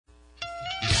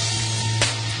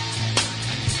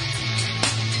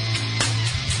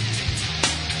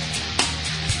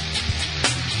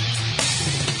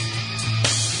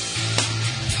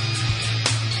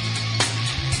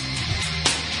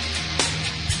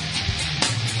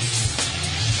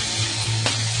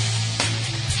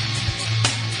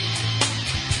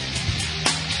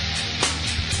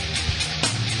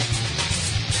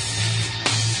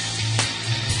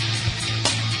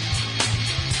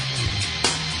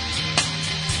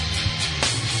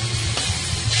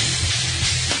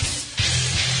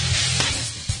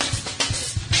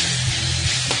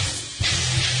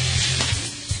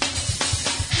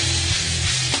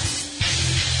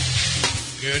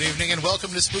Good evening and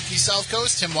welcome to Spooky South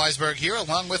Coast. Tim Weisberg here,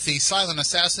 along with the silent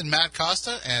assassin Matt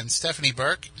Costa and Stephanie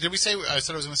Burke. Did we say, I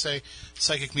said I was going to say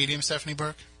psychic medium Stephanie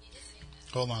Burke?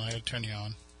 Hold on, I got to turn you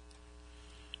on.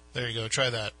 There you go, try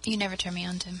that. You never turn me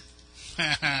on, Tim.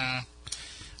 I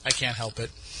can't help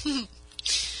it.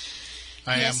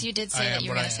 Yes, you did say that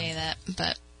you were going to say that,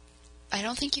 but I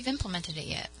don't think you've implemented it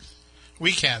yet.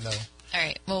 We can, though. All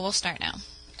right, well, we'll start now.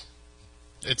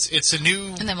 It's a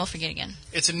new... And then we'll forget again.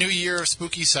 It's a new year of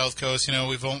Spooky South Coast. You know,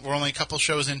 we're only a couple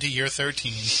shows into year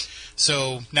 13.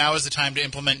 So now is the time to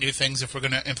implement new things if we're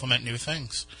going to implement new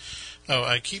things. Oh,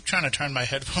 I keep trying to turn my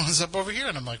headphones up over here,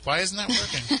 and I'm like, why isn't that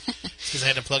working? Because I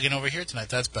had to plug in over here tonight.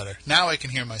 That's better. Now I can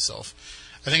hear myself.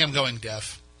 I think I'm going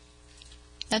deaf.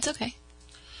 That's okay.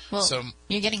 Well,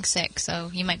 you're getting sick, so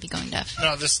you might be going deaf.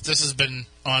 No, this has been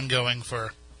ongoing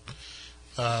for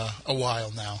a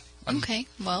while now. Okay,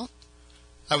 well...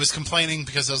 I was complaining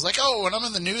because I was like, oh, when I'm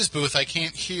in the news booth, I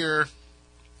can't hear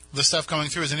the stuff going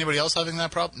through. Is anybody else having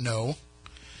that problem? No.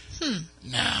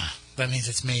 Nah, that means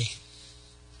it's me.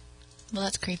 Well,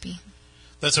 that's creepy.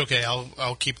 That's okay.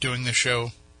 I'll keep doing this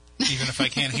show, even if I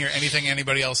can't hear anything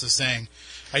anybody else is saying.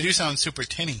 I do sound super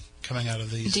tinny coming out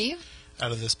of these. Do you?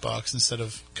 Out of this box instead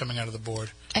of coming out of the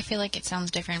board. I feel like it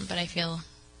sounds different, but I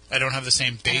don't have the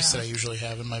same bass that I usually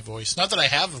have in my voice. Not that I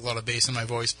have a lot of bass in my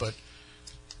voice, but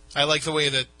I like the way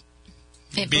that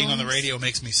being on the radio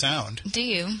makes me sound. Do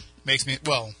you? Makes me,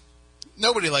 well,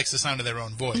 nobody likes the sound of their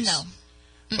own voice. No.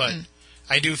 But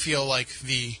I do feel like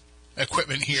the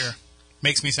equipment here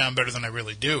makes me sound better than I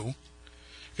really do.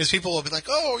 Because people will be like,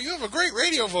 oh, you have a great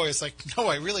radio voice. Like, no,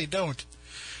 I really don't.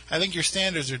 I think your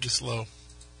standards are just low.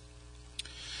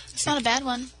 It's not a bad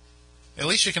one. At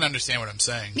least you can understand what I'm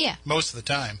saying. Yeah. Most of the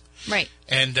time. Right.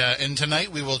 And tonight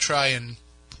we will try and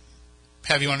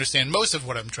have you understand most of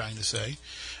what I'm trying to say,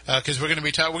 because we're going to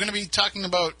be talking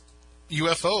about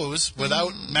UFOs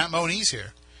without Matt Moniz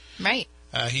here. Right.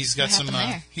 He's got some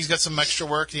extra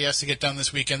work he has to get done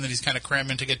this weekend that he's kind of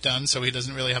cramming to get done, so he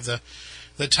doesn't really have the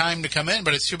time to come in.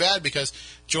 But it's too bad because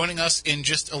joining us in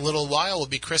just a little while will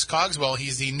be Chris Coggswell.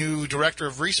 He's the new director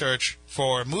of research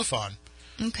for MUFON.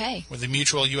 Okay. With the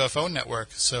Mutual UFO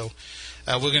Network. So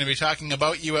we're going to be talking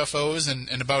about UFOs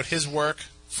and about his work.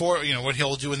 For what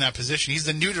he'll do in that position. He's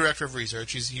the new director of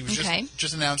research. He was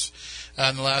just announced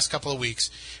in the last couple of weeks,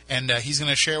 and he's going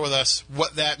to share with us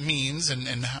what that means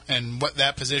and what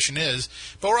that position is.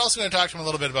 But we're also going to talk to him a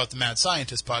little bit about the Mad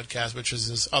Scientist podcast, which is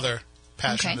his other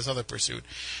passion, his other pursuit.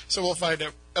 So we'll find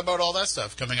out about all that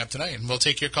stuff coming up tonight, and we'll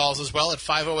take your calls as well at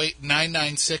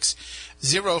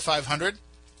 508-996-0500,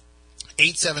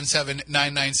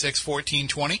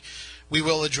 877-996-1420. We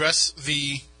will address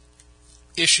the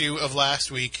issue of last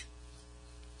week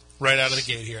right out of the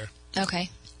gate here. Okay.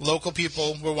 Local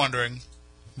people were wondering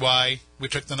why we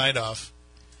took the night off,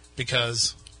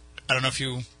 because I don't know if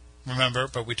you remember,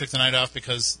 but we took the night off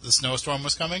because the snowstorm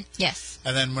was coming. Yes.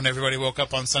 And then when everybody woke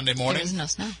up on Sunday morning, there was no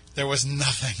snow. There was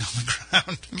nothing on the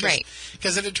ground. Right.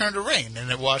 Because it had turned to rain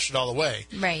and it washed it all away.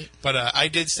 Right. But I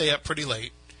did stay up pretty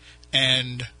late,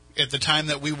 and at the time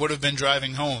that we would have been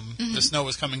driving home, the snow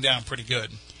was coming down pretty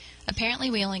good. Apparently,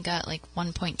 we only got like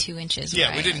 1.2 inches.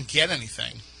 Yeah, we didn't get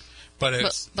anything. But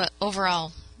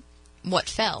overall, what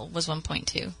fell was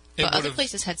 1.2. But other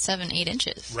places had 7-8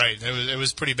 inches. Right. It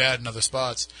was pretty bad in other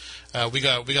spots. We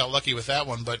got lucky with that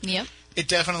one, but it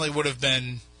definitely would have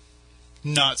been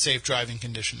not safe driving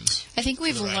conditions. I think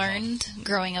we've learned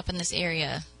growing up in this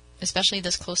area, especially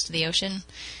this close to the ocean,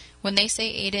 when they say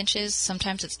 8 inches,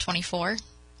 sometimes it's 24.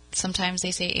 Sometimes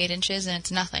they say 8 inches and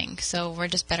it's nothing. So we're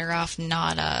just better off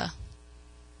not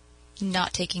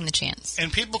taking the chance.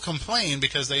 And people complain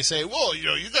because they say, well,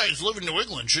 you guys live in New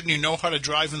England. Shouldn't you know how to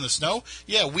drive in the snow?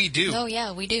 Yeah, we do. Oh,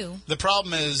 yeah, we do. The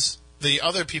problem is the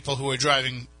other people who are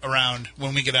driving around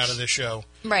when we get out of this show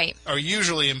are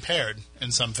usually impaired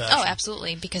in some fashion. Oh,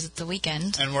 absolutely, because it's the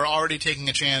weekend. And we're already taking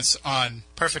a chance on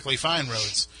perfectly fine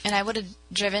roads. And I would have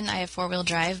driven. I have four-wheel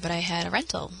drive, but I had a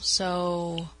rental,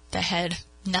 so that had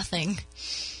nothing.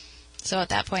 So at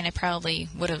that point, I probably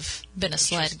would have been a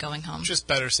sled going home. Just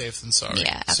better safe than sorry.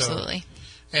 Yeah, absolutely.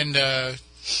 So, and, the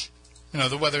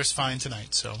weather's fine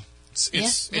tonight, so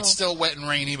it's still wet and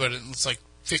rainy, but it's like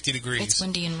 50 degrees. It's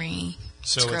windy and rainy.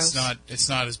 So it's not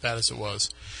as bad as it was.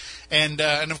 And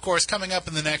of course, coming up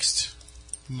in the next,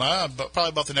 probably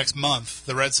about the next month,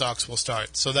 the Red Sox will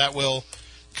start. So that will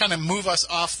kind of move us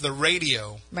off the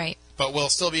radio. Right. But we'll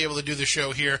still be able to do the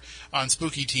show here on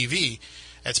Spooky TV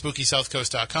at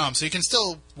SpookySouthCoast.com. So you can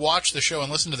still watch the show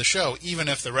and listen to the show even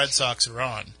if the Red Sox are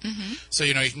on. Mm-hmm. So,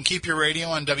 you can keep your radio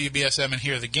on WBSM and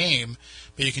hear the game,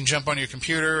 but you can jump on your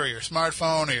computer or your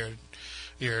smartphone or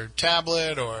your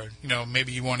tablet, or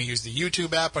maybe you want to use the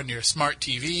YouTube app on your smart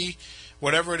TV,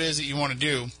 whatever it is that you want to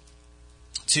do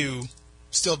to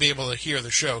still be able to hear the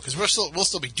show, because we'll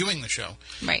still be doing the show.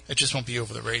 Right. It just won't be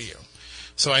over the radio.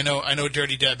 So I know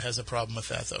Dirty Deb has a problem with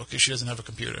that, though, because she doesn't have a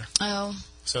computer. Oh.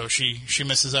 So she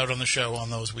misses out on the show on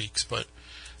those weeks, but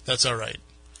that's all right,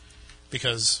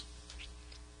 because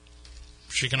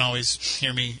she can always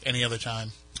hear me any other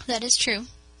time. That is true.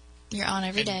 You're on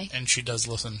every day. And she does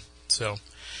listen. So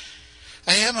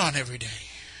I am on every day.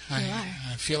 You are.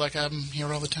 I feel like I'm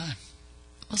here all the time.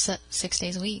 What's that, 6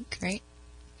 days a week, right?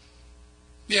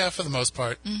 Yeah, for the most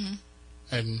part. Mm-hmm.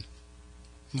 And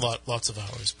lots of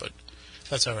hours, but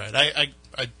that's all right. I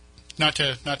not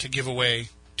to give away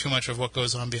too much of what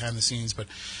goes on behind the scenes, but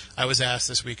I was asked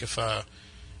this week if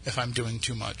I'm doing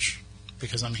too much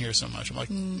because I'm here so much. I'm like,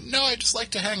 no, I just like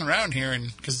to hang around here,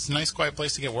 and because it's a nice, quiet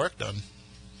place to get work done.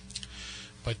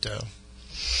 But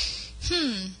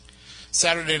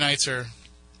Saturday nights are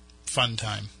fun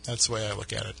time. That's the way I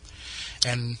look at it.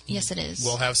 And yes, it is.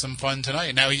 We'll have some fun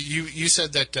tonight. Now, you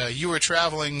said that you were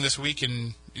traveling this week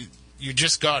and you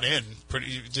just got in.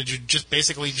 Did you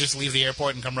basically leave the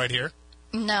airport and come right here?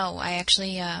 No, I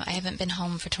actually I haven't been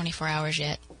home for 24 hours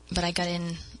yet. But I got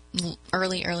in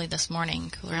early this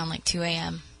morning, around like 2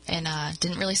 a.m. and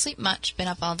didn't really sleep much. Been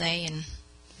up all day and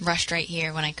rushed right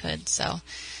here when I could. So.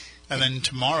 And then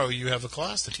tomorrow you have a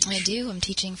class to teach. I do. I'm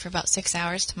teaching for about 6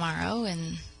 hours tomorrow,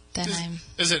 and then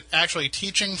Is it actually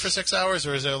teaching for 6 hours,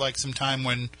 or is there like some time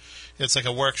when it's like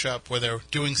a workshop where they're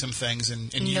doing some things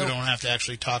and you don't have to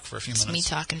actually talk for a few minutes? It's me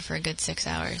talking for a good 6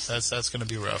 hours. That's going to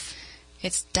be rough.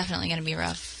 It's definitely going to be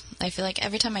rough. I feel like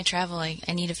every time I travel, I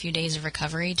need a few days of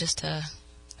recovery just to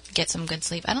get some good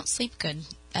sleep. I don't sleep good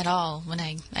at all when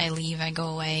I leave. I go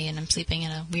away and I'm sleeping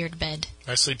in a weird bed.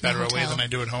 I sleep better away than I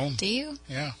do at home. Do you?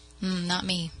 Yeah. Not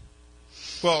me.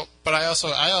 Well, but I also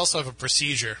have a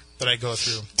procedure that I go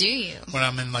through. Do you? When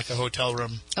I'm in like a hotel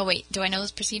room. Oh wait, do I know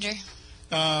this procedure?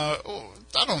 I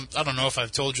don't know if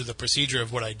I've told you the procedure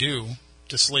of what I do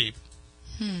to sleep.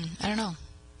 I don't know.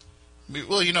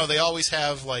 Well, they always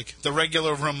have like the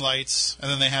regular room lights, and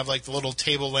then they have like the little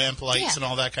table lamp lights and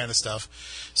all that kind of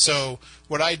stuff. So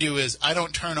what I do is I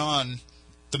don't turn on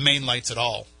the main lights at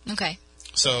all. Okay.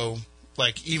 So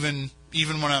like even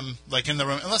when I'm like in the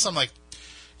room, unless I'm like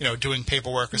doing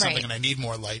paperwork or something and I need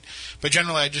more light. But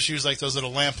generally I just use like those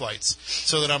little lamp lights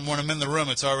so that when I'm in the room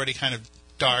it's already kind of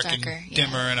darker and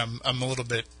dimmer and I'm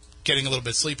getting a little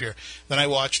bit sleepier. Then I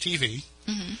watch TV.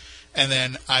 Mm-hmm. And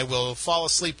then I will fall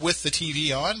asleep with the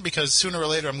TV on, because sooner or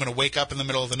later I'm going to wake up in the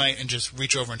middle of the night and just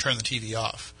reach over and turn the TV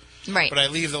off. Right. But I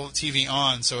leave the TV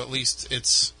on, so at least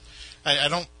it's I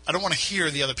don't want to hear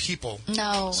the other people.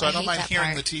 No, so I don't mind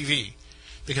hearing part. the TV,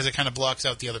 because it kind of blocks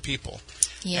out the other people.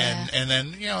 Yeah. And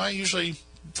then I usually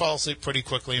fall asleep pretty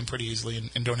quickly and pretty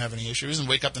easily and don't have any issues, and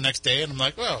wake up the next day and I'm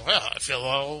like, well, I feel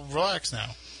all relaxed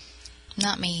now.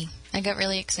 Not me. I got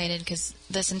really excited because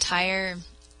this entire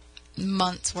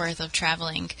month's worth of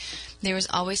traveling, there was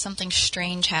always something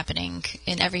strange happening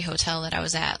in every hotel that I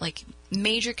was at, like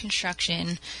major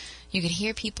construction. You could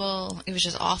hear people. It was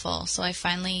just awful. So I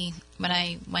finally, when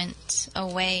I went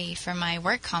away for my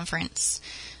work conference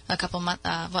a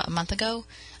month ago,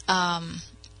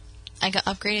 I got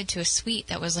upgraded to a suite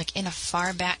that was like in a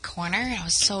far back corner. And I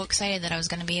was so excited that I was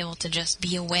going to be able to just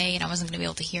be away and I wasn't going to be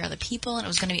able to hear other people, and it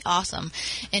was going to be awesome.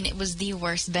 And it was the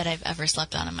worst bed I've ever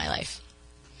slept on in my life.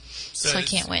 So I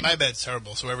can't win. My bed's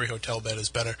terrible, so every hotel bed is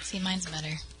better. See, mine's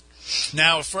better.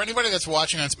 Now, for anybody that's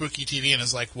watching on Spooky TV and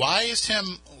is like, why is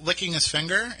Tim licking his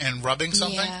finger and rubbing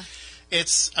something? Yeah.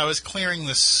 I was clearing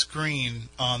the screen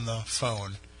on the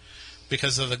phone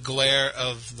because of the glare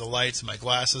of the lights and my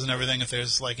glasses and everything. If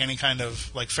there's like any kind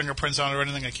of like fingerprints on it or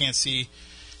anything, I can't see.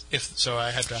 So I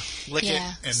had to lick it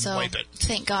and wipe it.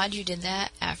 Thank God you did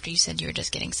that after you said you were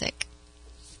just getting sick.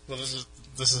 Well,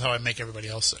 this is how I make everybody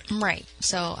else sick. Right.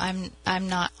 So I'm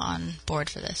not on board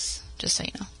for this, just so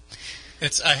you know.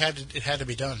 It had to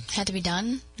be done. Had to be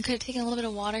done? You could have taken a little bit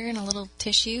of water and a little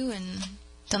tissue and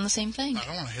done the same thing. I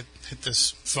don't want to hit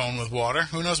this phone with water.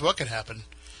 Who knows what could happen?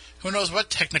 Who knows what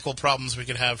technical problems we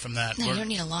could have from that? No, you don't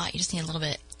need a lot. You just need a little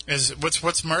bit.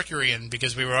 What's Mercury in?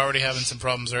 Because we were already having some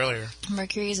problems earlier.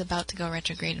 Mercury is about to go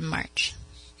retrograde in March.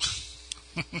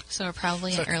 So we're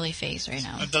probably in early phase right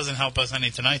now. That doesn't help us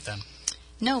any tonight, then.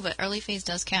 No, but early phase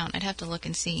does count. I'd have to look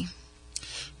and see.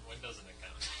 When doesn't it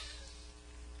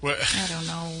count? I don't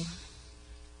know.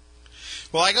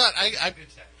 Well,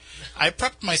 I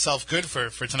prepped myself good for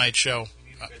tonight's show.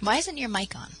 Why isn't your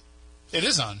mic on? It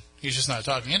is on. He's just not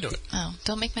talking into it. Oh,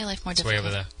 don't make my life more It's difficult. way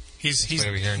over there. He's way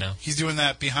over here now. He's doing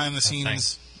that behind the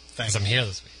scenes thing. Because I'm here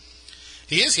this week.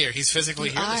 He is here. He's physically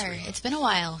here this week. It's been a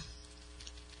while.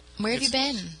 Where have you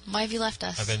been? Why have you left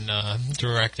us? I've been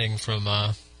directing from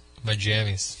my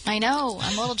jammies. I know.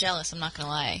 I'm a little jealous, I'm not going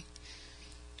to lie.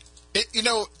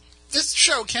 This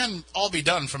show can all be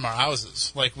done from our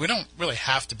houses. Like, we don't really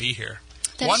have to be here.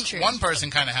 That's true. One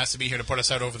person kind of has to be here to put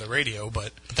us out over the radio,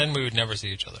 but then we would never see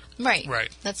each other. Right. Right.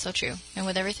 That's so true. And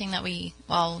with everything that we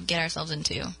all get ourselves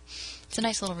into, it's a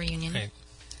nice little reunion. Right.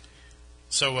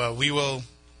 So we will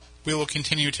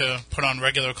continue to put on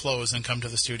regular clothes and come to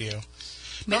the studio.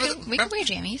 We could wear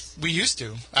jammies. We used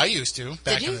to. I used to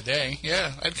back in the day.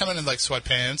 Yeah, I'd come in like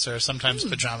sweatpants or sometimes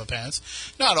pajama pants.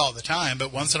 Not all the time,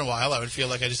 but once in a while I would feel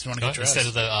like I just didn't want to get dressed. Instead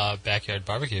of the backyard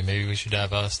barbecue, maybe we should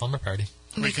have a slumber party.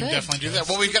 We can definitely do that.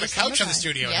 Well, we've got a couch in the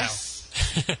studio now.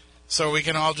 So we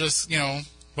can all just,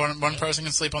 one person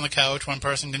can sleep on the couch, one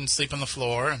person can sleep on the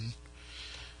floor. And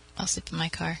I'll sleep in my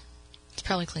car. It's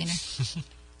probably cleaner.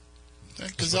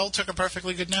 Gazelle took a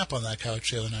perfectly good nap on that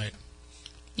couch the other night.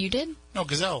 You did? No,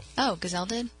 Gazelle. Oh, Gazelle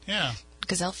did? Yeah.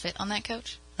 Gazelle fit on that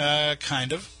couch?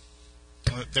 Kind of.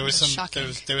 There was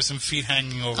some feet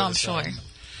hanging over. I'm sure.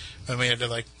 And we had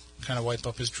to kind of wipe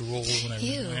up his drool. Ew.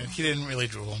 He didn't really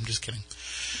drool. I'm just kidding.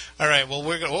 All right. Well,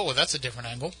 we're going. Oh, that's a different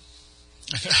angle.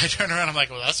 I turn around. I'm like,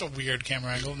 well, that's a weird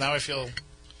camera angle. Now I feel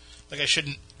like I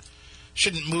shouldn't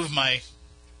move my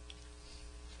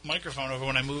microphone over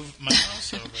when I move my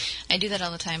mouse over. I do that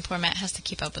all the time. Poor Matt has to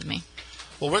keep up with me.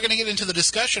 Well, we're going to get into the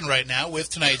discussion right now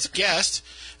with tonight's guest.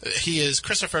 He is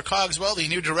Christopher Coggswell, the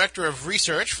new director of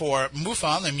research for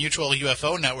MUFON, the Mutual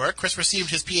UFO Network. Chris received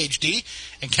his Ph.D.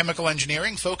 in chemical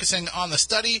engineering, focusing on the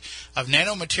study of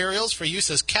nanomaterials for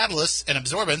use as catalysts and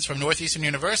absorbents from Northeastern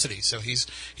University. So he's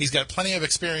got plenty of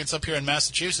experience up here in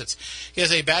Massachusetts. He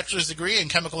has a bachelor's degree in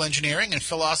chemical engineering and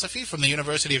philosophy from the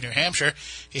University of New Hampshire.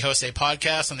 He hosts a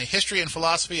podcast on the history and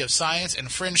philosophy of science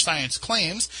and fringe science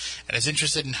claims, and is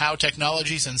interested in how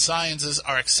technologies and sciences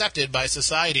are accepted by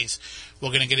societies. We're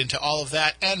going to get into all of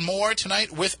that and more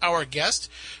tonight with our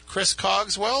guest, Chris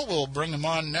Coggswell. We'll bring him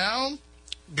on now.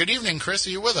 Good evening, Chris. Are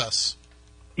you with us?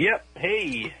 Yep.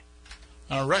 Hey.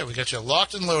 All right. We got you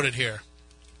locked and loaded here.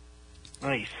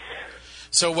 Nice.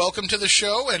 So welcome to the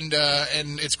show, and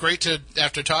it's great to,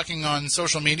 after talking on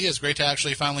social media, it's great to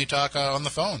actually finally talk on the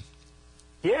phone.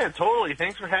 Yeah, totally.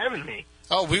 Thanks for having me.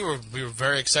 Oh, we were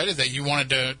very excited that you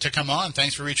wanted to come on.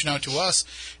 Thanks for reaching out to us.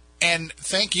 And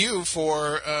thank you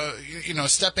for,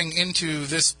 stepping into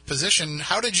this position.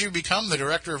 How did you become the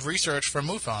director of research for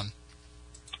MUFON?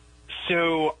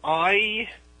 So it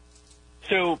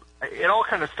all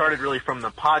kind of started really from the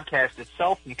podcast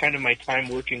itself and kind of my time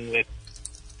working with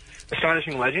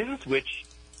Astonishing Legends,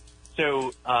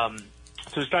 so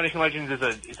Astonishing Legends is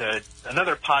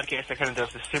another podcast that kind of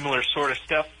does a similar sort of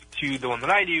stuff to the one that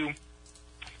I do.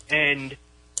 And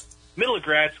middle of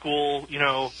grad school,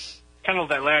 kind of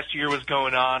that last year was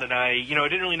going on, and I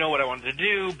didn't really know what I wanted to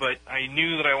do, but I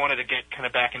knew that I wanted to get kind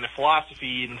of back into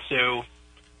philosophy, and so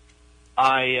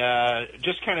I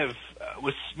just kind of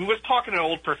was talking to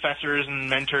old professors and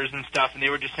mentors and stuff, and they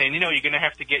were just saying, you're going to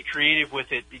have to get creative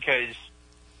with it because,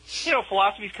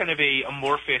 philosophy is kind of a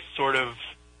amorphous sort of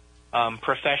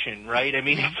profession, right? I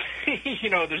mean,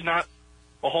 there's not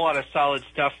a whole lot of solid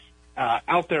stuff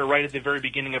out there right at the very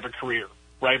beginning of a career,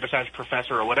 right, besides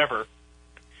professor or whatever.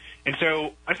 And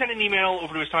so I sent an email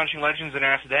over to Astonishing Legends and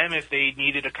asked them if they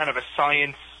needed a kind of a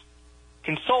science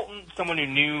consultant, someone who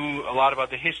knew a lot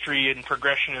about the history and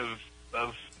progression of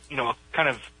kind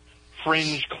of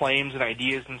fringe claims and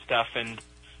ideas and stuff. And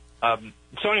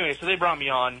so they brought me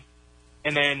on.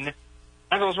 And then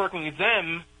as I was working with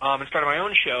them and started my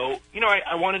own show,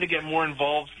 I wanted to get more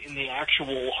involved in the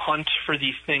actual hunt for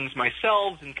these things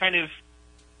myself and kind of,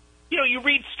 you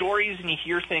read stories and you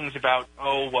hear things about,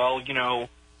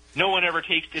 no one ever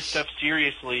takes this stuff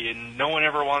seriously and no one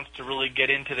ever wants to really get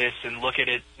into this and look at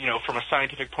it, from a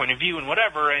scientific point of view and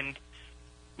whatever. And,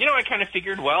 I kind of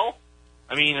figured, I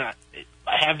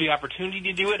have the opportunity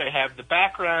to do it. I have the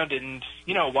background and,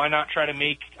 why not try to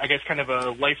make, I guess, kind of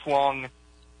a lifelong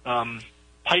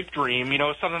pipe dream,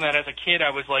 something that as a kid I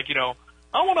was like, I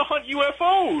want to hunt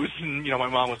UFOs. And, my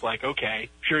mom was like, okay,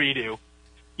 sure you do.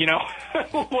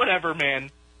 Whatever, man.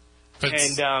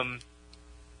 And so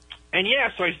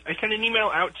I sent an email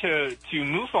out to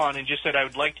MUFON and just said I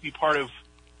would like to be part of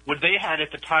what they had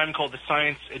at the time called the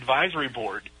Science Advisory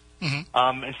Board.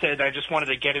 Mm-hmm. And said I just wanted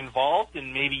to get involved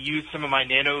and maybe use some of my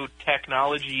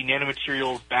nanotechnology,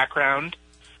 nanomaterials background.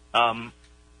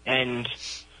 And,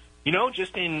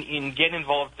 just in getting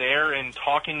involved there and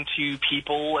talking to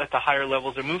people at the higher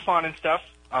levels of MUFON and stuff,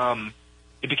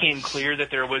 it became clear that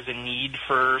there was a need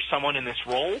for someone in this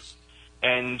role.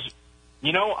 And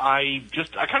I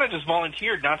kind of just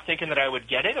volunteered, not thinking that I would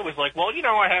get it. It was like, well,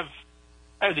 I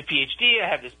have the PhD, I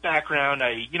have this background,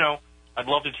 I'd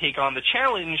love to take on the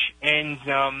challenge, and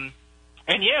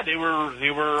yeah, they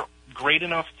were great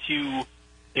enough to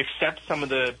accept some of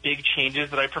the big changes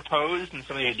that I proposed and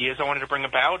some of the ideas I wanted to bring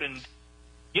about, and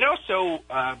so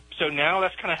now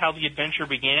that's kind of how the adventure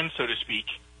began, so to speak.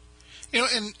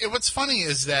 And what's funny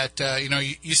is that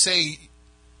you say,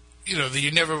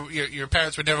 that your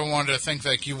parents would never want to think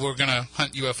that you were going to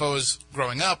hunt UFOs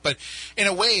growing up, but in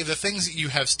a way, the things that you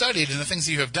have studied and the things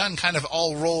that you have done kind of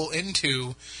all roll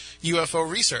into UFO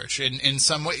research in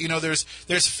some way.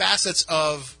 There's facets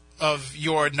of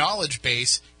your knowledge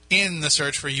base in the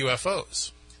search for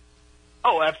UFOs.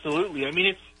 Oh, absolutely. I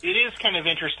mean, it is kind of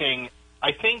interesting.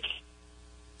 I think,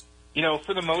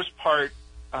 for the most part,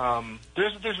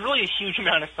 there's really a huge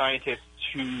amount of scientists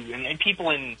and people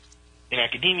in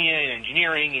academia and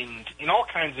engineering and in all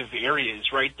kinds of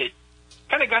areas, right, that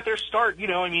kind of got their start,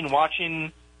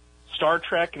 watching Star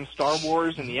Trek and Star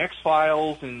Wars and the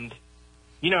X-Files and,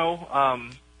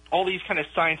 all these kind of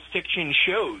science fiction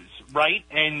shows, right?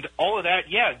 And all of that,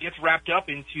 yeah, gets wrapped up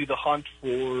into the hunt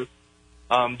for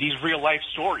these real-life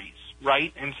stories,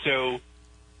 right? And so,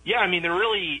 yeah, I mean,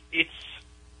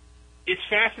 it's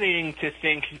fascinating to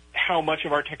think how much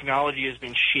of our technology has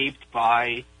been shaped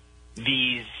by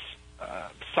these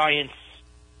science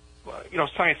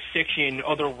fiction,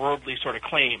 otherworldly sort of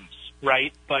claims,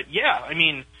 right? But yeah, I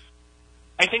mean,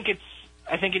 I think it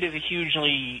is a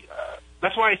hugely.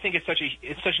 That's why I think it's such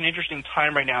an interesting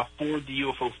time right now for the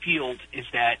UFO field. Is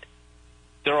that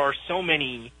there are so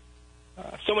many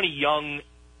young,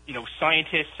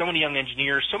 scientists, so many young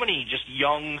engineers, so many just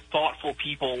young, thoughtful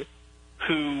people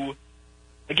who,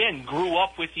 again, grew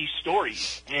up with these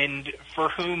stories, and for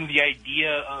whom the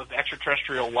idea of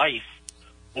extraterrestrial life,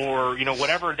 or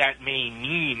whatever that may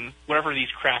mean, whatever these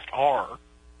craft are,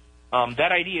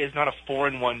 that idea is not a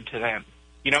foreign one to them.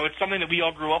 It's something that we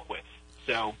all grew up with.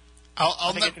 So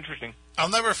I think it's interesting. I'll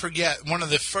never forget one of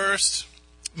the first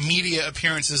media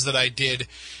appearances that I did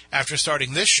after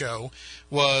starting this show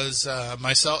was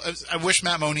myself. I wish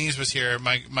Matt Moniz was here,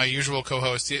 my usual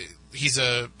co-host. He's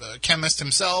a chemist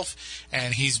himself,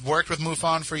 and he's worked with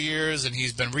MUFON for years, and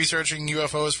he's been researching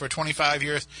UFOs for 25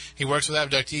 years. He works with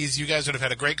abductees. You guys would have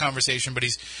had a great conversation, but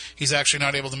he's actually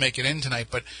not able to make it in tonight.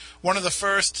 But one of the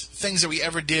first things that we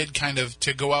ever did kind of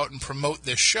to go out and promote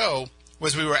this show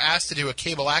was we were asked to do a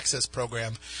cable access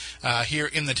program here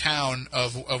in the town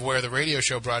of where the radio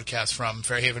show broadcasts from,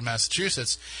 Fairhaven,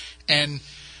 Massachusetts. And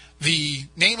the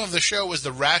name of the show was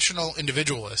The Rational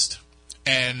Individualist.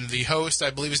 And the host,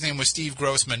 I believe his name was Steve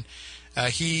Grossman,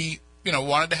 he,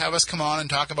 wanted to have us come on and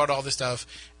talk about all this stuff.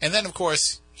 And then, of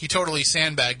course, he totally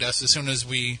sandbagged us as soon as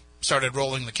we started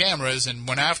rolling the cameras and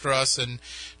went after us and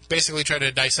basically tried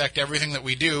to dissect everything that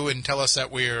we do and tell us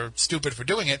that we're stupid for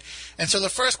doing it. And so the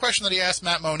first question that he asked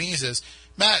Matt Moniz is,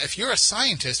 Matt, if you're a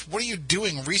scientist, what are you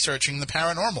doing researching the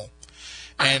paranormal?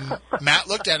 And Matt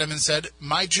looked at him and said,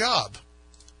 my job.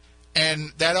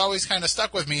 And that always kind of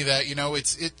stuck with me that,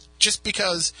 it's just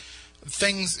because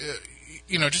things,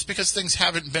 just because things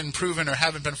haven't been proven or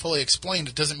haven't been fully explained,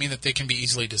 it doesn't mean that they can be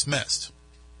easily dismissed.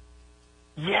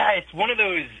 Yeah, it's one of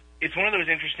those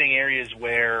interesting areas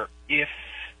where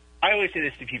I always say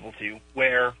this to people too,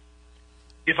 where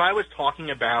if I was couching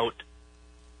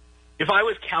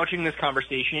this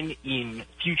conversation in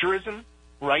futurism,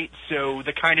 right? So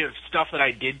the kind of stuff that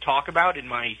I did talk about in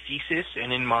my thesis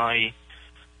and in my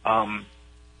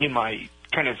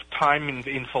kind of time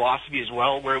in philosophy as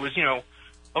well, where it was,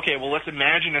 okay, well, let's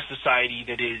imagine a society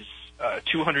that is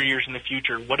 200 years in the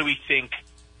future. What do we think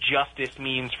justice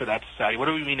means for that society? What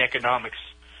do we mean economics?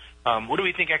 What do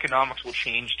we think economics will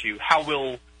change to? How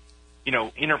will,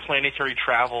 interplanetary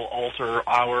travel alter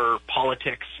our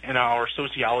politics and our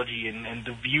sociology and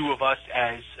the view of us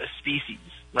as a species,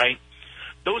 right?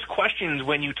 Those questions,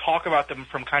 when you talk about them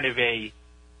from kind of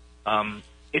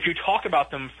if you talk about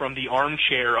them from the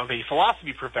armchair of a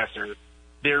philosophy professor,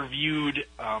 they're viewed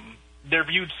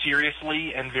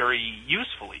seriously and very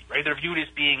usefully, right? They're viewed as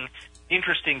being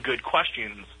interesting, good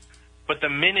questions. But the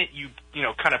minute you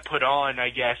kind of put on,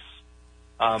 I guess,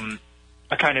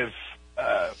 a kind of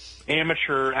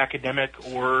amateur academic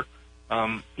or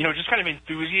just kind of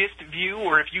enthusiast view,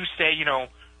 or if you say,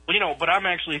 but I'm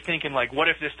actually thinking, like, what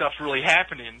if this stuff's really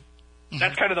happening? Mm-hmm.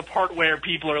 That's kind of the part where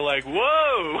people are like,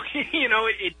 whoa,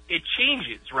 it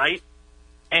changes, right?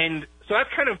 And so that's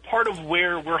kind of part of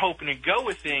where we're hoping to go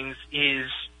with things is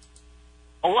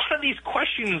a lot of these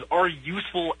questions are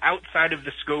useful outside of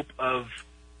the scope of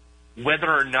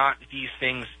whether or not these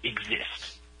things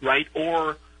exist, right?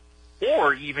 Or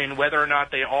even whether or not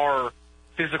they are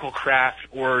physical craft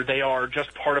or they are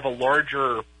just part of a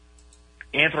larger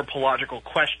anthropological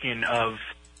question of,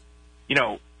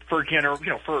 for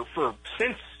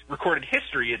since recorded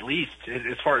history, at least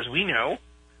as far as we know,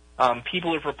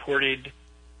 people have reported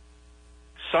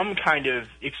some kind of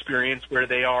experience where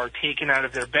they are taken out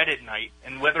of their bed at night,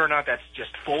 and whether or not that's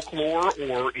just folklore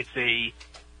or it's a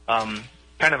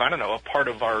a part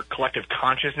of our collective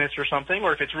consciousness or something,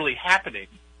 or if it's really happening,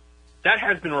 that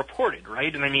has been reported,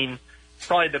 right? And I mean,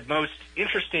 probably the most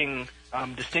interesting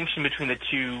distinction between the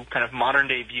two kind of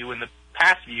modern-day view and the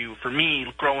past view, for me,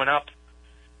 growing up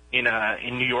in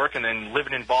New York and then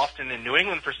living in Boston and New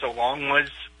England for so long,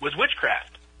 was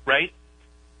witchcraft, right?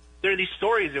 There are these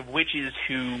stories of witches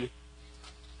who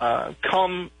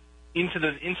come into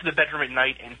the bedroom at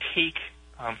night and take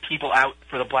people out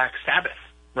for the Black Sabbath,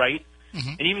 right? Mm-hmm.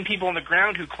 And even people on the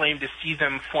ground who claim to see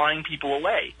them flying people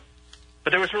away.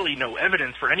 But there was really no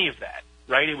evidence for any of that,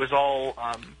 right? It was all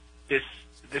this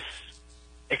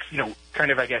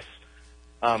kind of, I guess,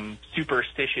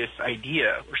 superstitious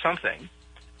idea or something.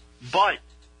 But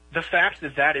the fact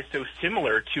that that is so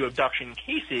similar to abduction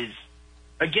cases,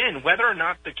 again, whether or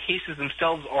not the cases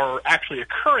themselves are actually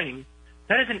occurring,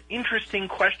 that is an interesting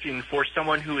question for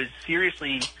someone who is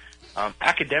seriously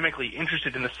academically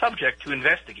interested in the subject to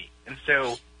investigate. And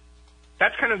so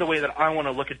that's kind of the way that I want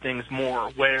to look at things more,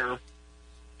 where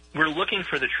we're looking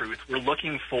for the truth. We're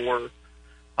looking for,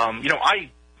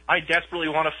 I desperately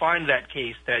want to find that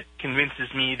case that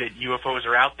convinces me that UFOs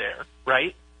are out there,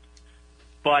 right?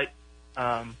 But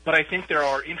I think there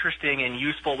are interesting and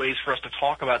useful ways for us to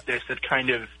talk about this that kind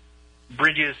of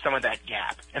bridges some of that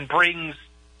gap and brings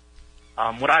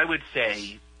what I would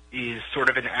say is sort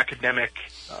of an academic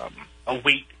a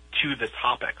weight to the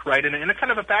topic, right? And a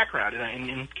kind of a background,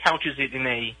 and couches it in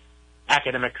a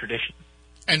academic tradition.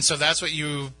 And so that's what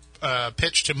you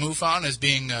pitched to MUFON as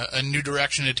being a new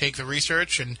direction to take the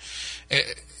research. And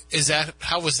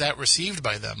how was that received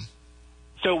by them?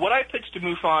 So what I pitched to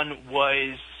MUFON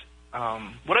was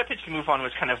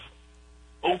kind of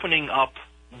opening up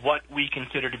what we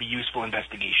consider to be useful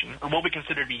investigation, or what we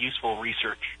consider to be useful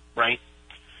research, right?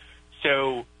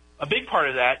 So a big part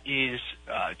of that is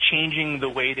changing the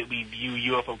way that we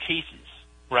view UFO cases,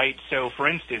 right? So, for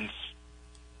instance,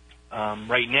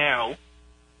 right now,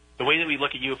 the way that we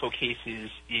look at UFO cases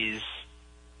is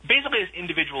basically as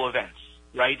individual events,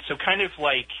 right? So kind of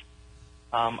like,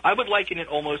 I would liken it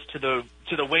almost to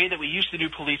the way that we used to do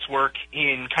police work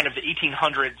in kind of the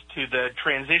 1800s to the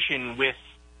transition with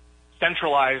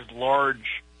centralized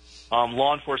large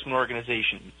law enforcement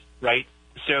organizations, right?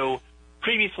 So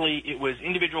previously it was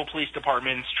individual police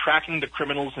departments tracking the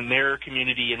criminals in their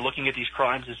community and looking at these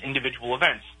crimes as individual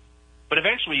events. But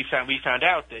eventually we found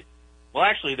out that, well,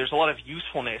 actually, there's a lot of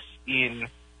usefulness in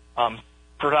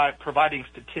providing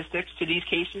statistics to these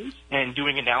cases and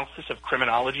doing analysis of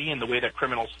criminology and the way that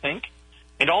criminals think,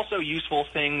 and also useful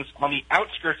things on the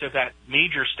outskirts of that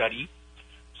major study,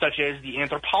 such as the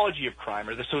anthropology of crime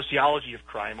or the sociology of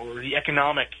crime or the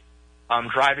economic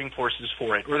driving forces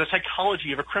for it or the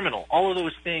psychology of a criminal. All of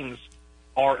those things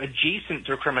are adjacent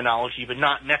to criminology, but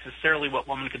not necessarily what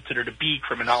one would consider to be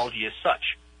criminology as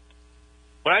such.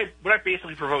 What I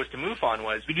basically proposed to MUFON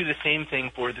was we do the same thing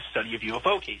for the study of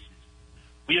UFO cases.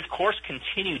 We, of course,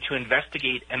 continue to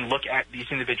investigate and look at these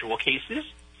individual cases,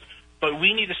 but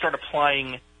we need to start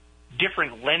applying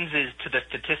different lenses to the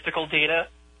statistical data,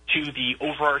 to the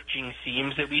overarching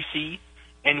themes that we see,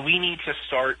 and we need to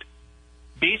start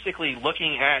basically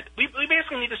looking at – we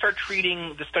basically need to start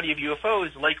treating the study of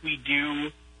UFOs like we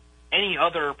do any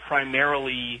other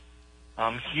primarily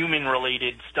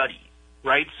human-related study.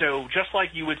 Right? So just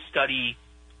like you would study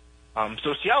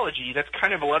sociology, that's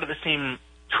kind of a lot of the same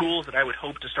tools that I would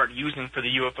hope to start using for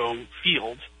the UFO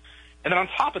field. And then on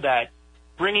top of that,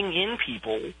 bringing in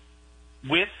people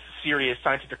with serious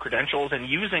scientific credentials and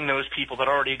using those people that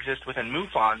already exist within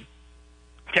MUFON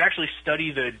to actually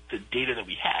study the data that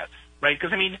we have. Right?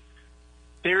 Because, I mean,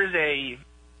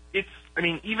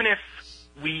 even if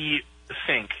we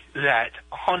think that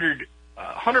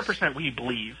 100% we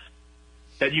believe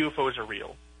that UFOs are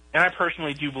real. And I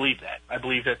personally do believe that. I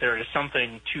believe that there is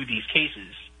something to these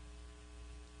cases.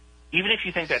 Even if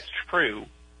you think that's true,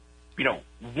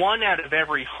 1 out of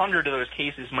every 100 of those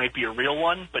cases might be a real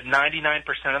one, but 99%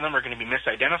 of them are going to be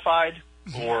misidentified,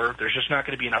 or there's just not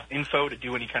going to be enough info to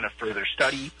do any kind of further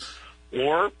study,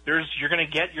 or you're going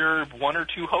to get your 1 or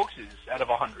 2 hoaxes out of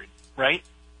 100, right?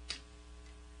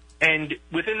 And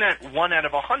within that 1 out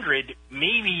of 100,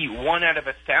 maybe 1 out of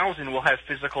 1,000 will have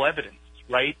physical evidence.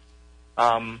 Right?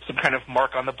 Some kind of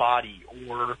mark on the body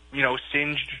or,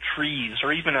 singed trees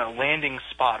or even a landing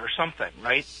spot or something,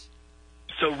 right?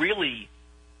 So really,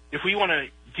 if we want to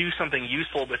do something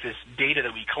useful with this data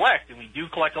that we collect, and we do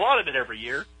collect a lot of it every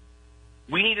year,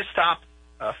 we need to stop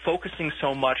focusing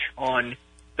so much on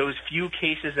those few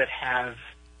cases that have,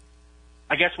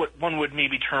 I guess, what one would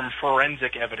maybe term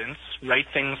forensic evidence, right?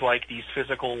 Things like these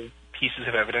physical pieces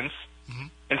of evidence,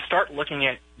 and start looking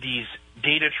at these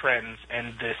data trends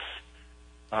and this,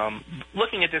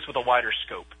 looking at this with a wider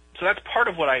scope. So that's part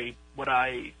of what I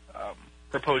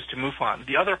proposed to MUFON.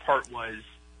 The other part was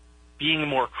being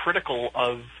more critical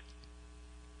of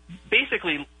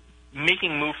basically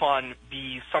making MUFON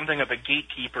be something of a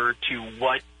gatekeeper to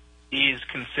what is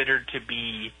considered to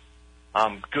be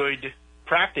good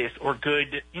practice or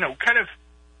good, kind of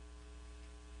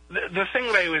the thing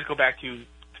that I always go back to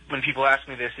when people ask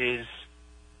me this is,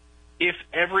 if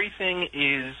everything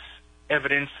is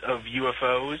evidence of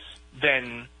UFOs,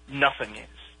 then nothing is,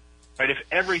 right? If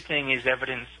everything is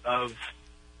evidence of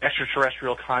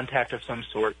extraterrestrial contact of some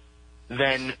sort,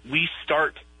 then we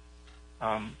start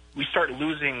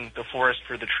losing the forest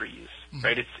for the trees,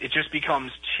 right? It just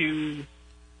becomes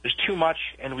there's too much,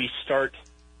 and we start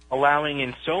allowing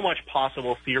in so much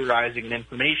possible theorizing and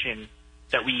information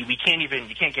that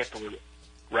you can't get through it,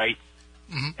 right?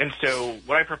 And so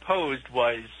what I proposed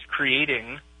was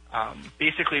creating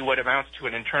basically what amounts to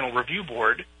an internal review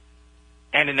board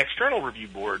and an external review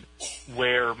board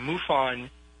where MUFON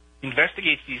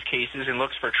investigates these cases and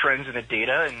looks for trends in the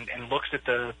data and looks at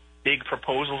the big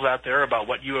proposals out there about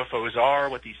what UFOs are,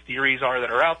 what these theories are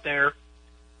that are out there,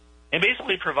 and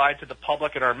basically provide to the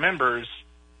public and our members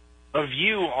a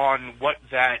view on what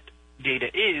that data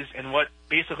is and what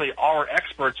basically our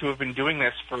experts who have been doing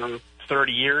this for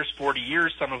 30 years, 40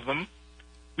 years, some of them,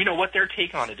 what their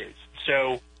take on it is.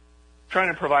 So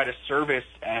trying to provide a service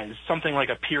as something like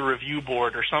a peer review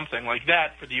board or something like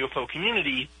that for the UFO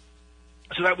community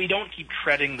so that we don't keep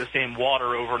treading the same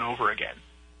water over and over again.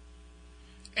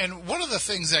 And one of the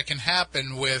things that can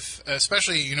happen with,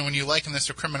 especially, when you liken this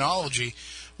to criminology,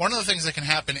 one of the things that can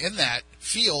happen in that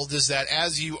field is that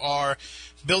as you are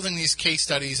building these case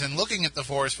studies and looking at the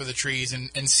forest for the trees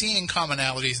and seeing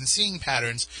commonalities and seeing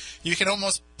patterns, you can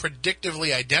almost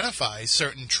predictively identify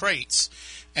certain traits.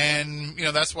 And,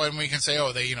 that's why we can say,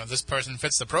 this person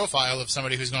fits the profile of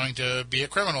somebody who's going to be a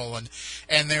criminal.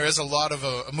 And there is a lot of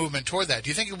a movement toward that. Do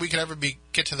you think we could ever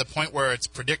get to the point where it's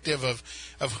predictive of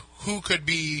who could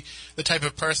be the type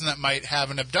of person that might have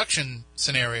an abduction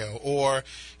scenario? Or,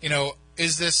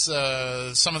 is this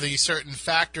some of the certain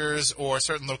factors or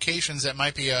certain locations that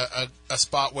might be a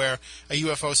spot where a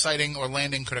UFO sighting or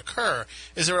landing could occur?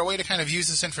 Is there a way to kind of use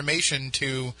this information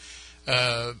to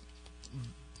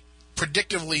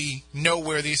predictively know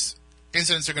where these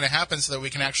incidents are going to happen so that we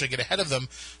can actually get ahead of them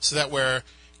so that we're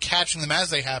catching them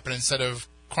as they happen instead of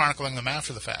chronicling them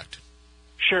after the fact?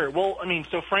 Sure. Well,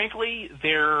 so frankly,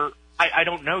 I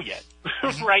don't know yet,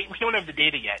 right? We don't have the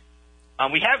data yet.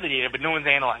 We have the data, but no one's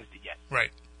analyzed it yet. Right.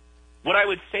 What I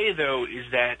would say, though, is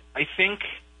that I think,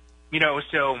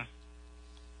 so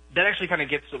that actually kind of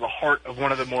gets to the heart of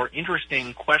one of the more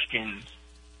interesting questions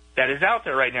that is out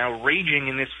there right now, raging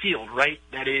in this field, right?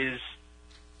 That is,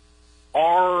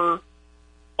 are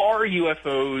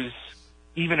UFOs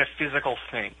even a physical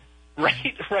thing,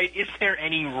 right? Right? Is there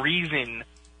any reason,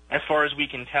 as far as we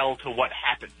can tell, to what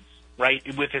happens, right,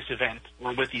 with this event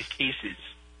or with these cases?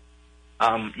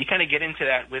 You kind of get into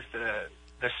that with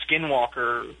the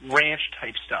Skinwalker Ranch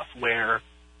type stuff, where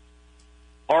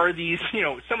are these,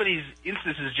 some of these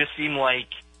instances just seem like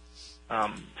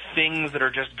things that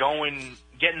are just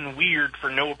getting weird for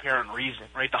no apparent reason,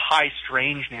 right? The high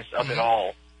strangeness of it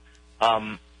all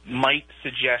might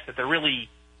suggest that there really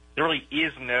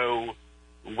is no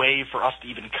way for us to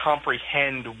even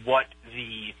comprehend what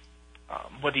the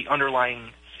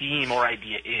underlying theme or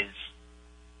idea is.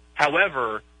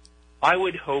 However, I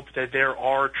would hope that there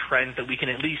are trends that we can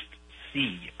at least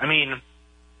see.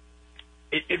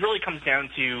 It really comes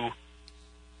down to,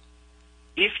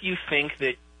 if you think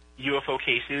that UFO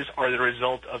cases are the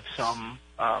result of some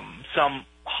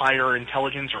higher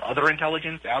intelligence or other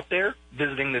intelligence out there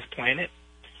visiting this planet,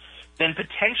 then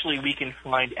potentially we can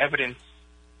find evidence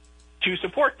to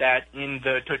support that in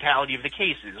the totality of the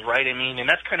cases, right? And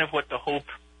that's kind of what the hope,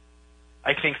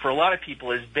 I think, for a lot of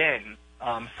people has been,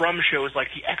 from shows like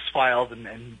the X-Files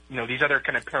and these other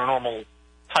kind of paranormal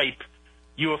type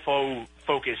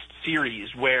UFO-focused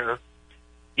series where,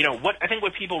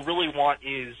 what people really want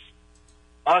is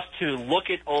us to look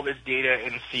at all this data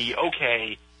and see,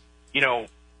 okay,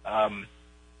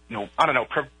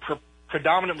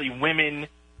 predominantly women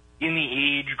in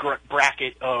the age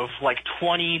bracket of like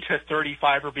 20 to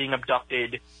 35 are being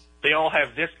abducted. They all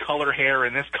have this color hair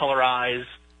and this color eyes,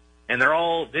 and they're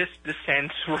all this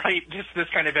sense, right? This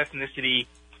kind of ethnicity,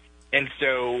 and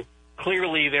so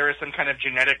clearly there is some kind of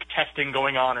genetic testing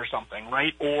going on or something,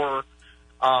 right? Or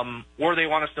they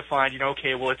want us to find,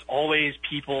 okay, well, it's always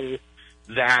people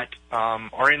that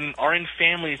are in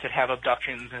families that have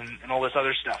abductions and all this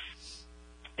other stuff.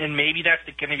 And maybe that's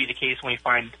going to be the case when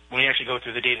we actually go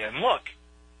through the data and look.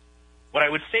 What I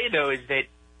would say, though, is that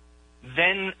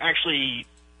then actually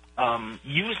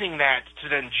using that to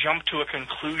then jump to a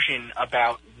conclusion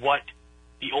about what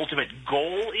the ultimate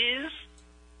goal is,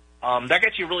 that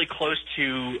gets you really close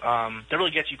to kind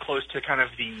of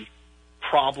the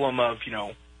problem of,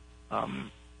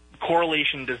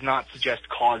 correlation does not suggest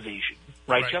causation,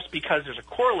 right? Just because there's a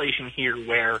correlation here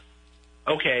where,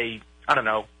 okay, I don't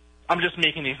know, I'm just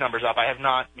making these numbers up. I have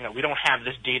not, we don't have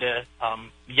this data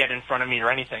yet in front of me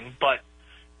or anything, but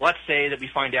let's say that we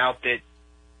find out that,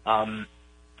 90%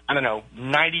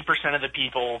 of the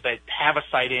people that have a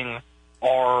sighting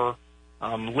are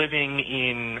living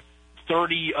in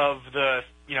 30 of the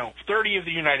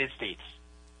United States,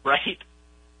 right?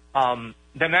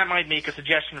 Then that might make a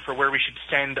suggestion for where we should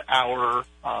send our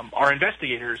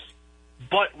investigators,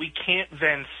 but we can't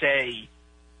then say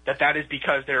that is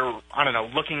because they're,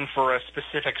 looking for a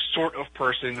specific sort of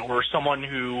person or someone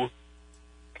who,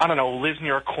 lives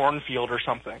near a cornfield or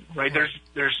something, right?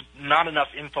 There's not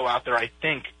enough info out there, I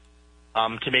think,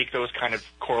 to make those kind of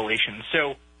correlations.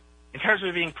 So in terms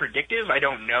of being predictive, I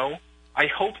don't know. I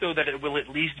hope, though, that it will at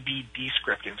least be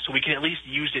descriptive, so we can at least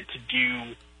use it to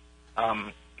do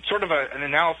sort of an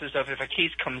analysis of if a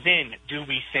case comes in, do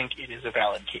we think it is a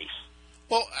valid case?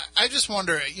 Well, I just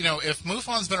wonder, if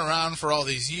MUFON's been around for all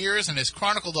these years and has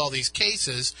chronicled all these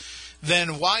cases,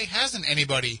 then why hasn't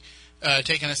anybody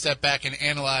taken a step back and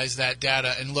analyzed that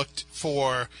data and looked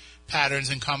for patterns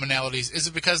and commonalities? Is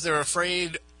it because they're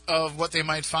afraid of what they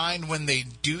might find when they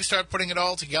do start putting it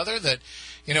all together, that,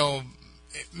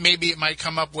 maybe it might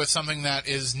come up with something that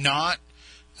is not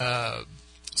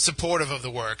supportive of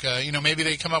the work? Maybe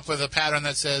they come up with a pattern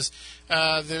that says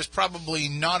there's probably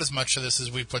not as much of this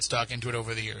as we put stock into it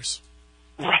over the years.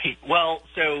 Right. Well,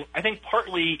 so I think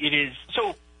partly it is.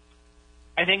 So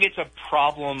I think it's a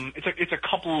problem.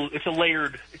 It's a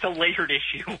layered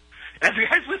issue. As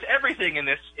with everything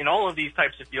in all of these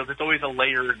types of fields, it's always a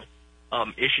layered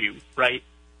issue, right?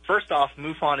 First off,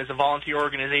 MUFON is a volunteer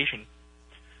organization,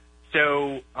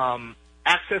 so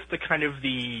access to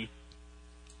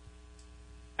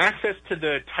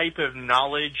the type of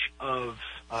knowledge of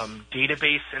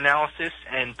database analysis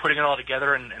and putting it all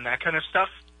together and that kind of stuff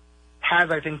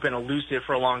has, I think, been elusive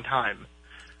for a long time.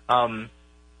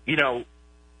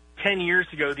 10 years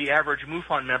ago, the average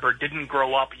MUFON member didn't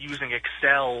grow up using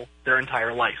Excel their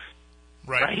entire life.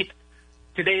 Right?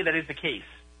 Today, that is the case.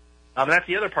 That's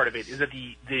the other part of it, is that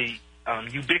the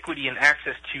ubiquity and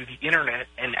access to the Internet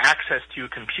and access to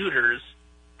computers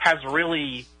has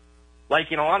really,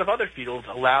 like in a lot of other fields,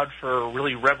 allowed for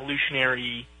really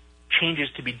revolutionary changes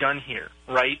to be done here,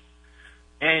 right?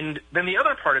 And then the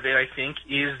other part of it, I think,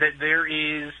 is that there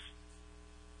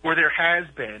has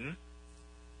been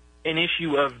an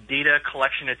issue of data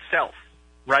collection itself,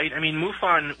 right? I mean,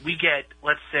 MUFON, we get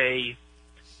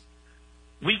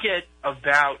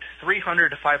about 300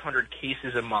 to 500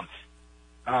 cases a month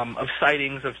of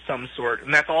sightings of some sort,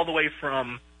 and that's all the way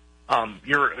from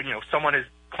someone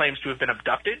claims to have been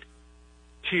abducted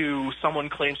to someone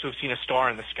claims to have seen a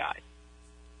star in the sky.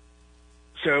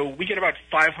 So we get about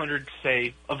 500,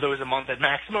 say, of those a month at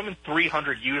maximum, and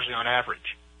 300 usually on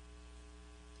average.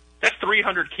 That's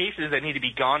 300 cases that need to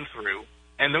be gone through,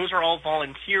 and those are all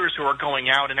volunteers who are going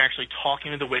out and actually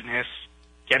talking to the witness,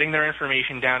 getting their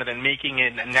information down, and then making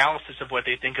an analysis of what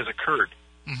they think has occurred.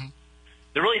 Mm-hmm.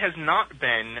 There really has not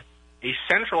been a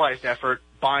centralized effort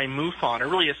by MUFON, or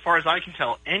really, as far as I can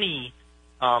tell, any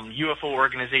UFO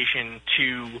organization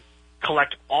to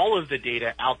collect all of the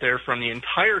data out there from the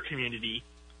entire community,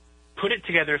 put it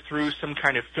together through some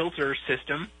kind of filter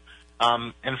system,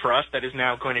 and for us, that is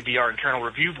now going to be our internal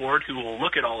review board who will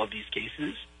look at all of these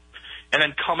cases, and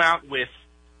then come out with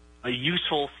a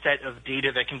useful set of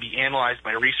data that can be analyzed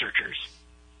by researchers.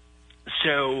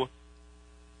 So,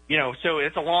 so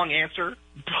it's a long answer,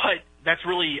 but that's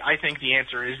really, I think, the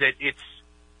answer is that it's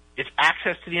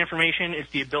access to the information, it's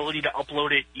the ability to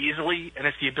upload it easily, and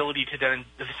it's the ability to then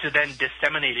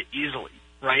disseminate it easily,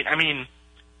 right? I mean,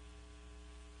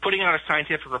 putting out a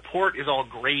scientific report is all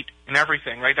great and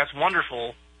everything, right? That's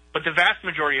wonderful, but the vast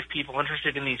majority of people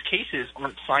interested in these cases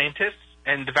aren't scientists,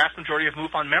 and the vast majority of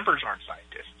MUFON members aren't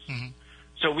scientists. Mm-hmm.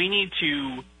 So we need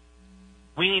to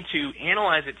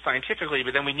analyze it scientifically,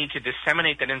 but then we need to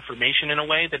disseminate that information in a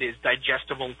way that is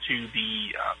digestible to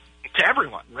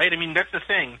everyone, right? I mean, that's the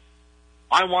thing.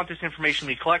 I want this information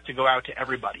we collect to go out to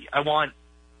everybody. I want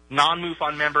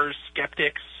non-MUFON members,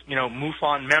 skeptics,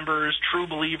 MUFON members, true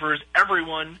believers,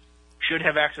 everyone should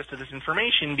have access to this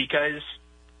information because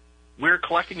we're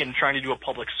collecting it and trying to do a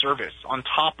public service on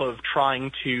top of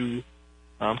trying to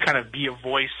kind of be a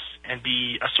voice and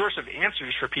be a source of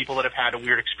answers for people that have had a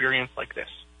weird experience like this.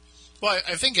 Well,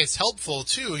 I think it's helpful,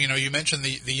 too. You mentioned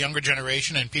the younger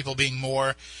generation and people being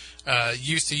more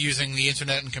used to using the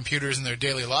Internet and computers in their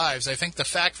daily lives. I think the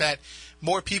fact that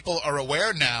more people are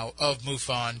aware now of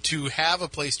MUFON to have a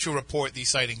place to report these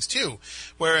sightings, too.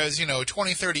 Whereas,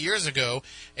 20, 30 years ago,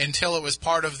 until it was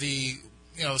part of the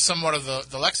somewhat of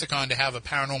the lexicon to have a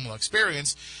paranormal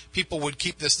experience, people would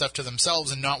keep this stuff to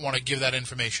themselves and not want to give that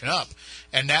information up.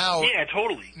 And now, yeah,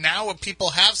 totally. Now, when people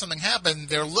have something happen,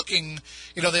 they're looking.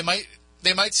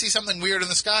 They might see something weird in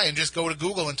the sky and just go to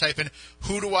Google and type in,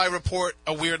 "Who do I report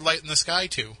a weird light in the sky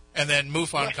to?" And then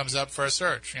MUFON comes up for a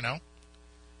search.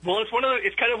 Well,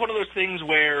 it's kind of one of those things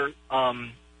where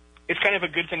it's kind of a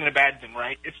good thing and a bad thing,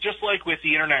 right? It's just like with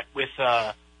the internet with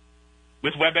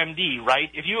WebMD,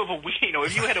 right? If you have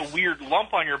if you had a weird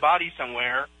lump on your body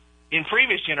somewhere in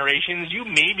previous generations, you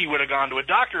maybe would have gone to a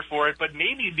doctor for it, but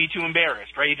maybe you'd be too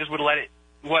embarrassed, right? You just would let it,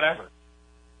 whatever.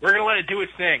 We're going to let it do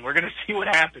its thing. We're going to see what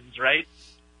happens, right?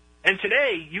 And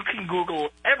today, you can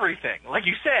Google everything, like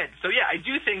you said. So yeah, I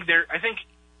think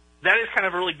that is kind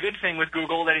of a really good thing with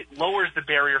Google, that it lowers the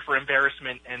barrier for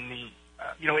embarrassment and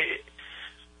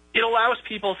it allows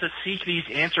people to seek these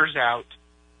answers out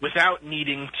without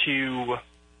needing to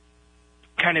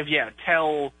kind of,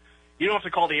 tell, you don't have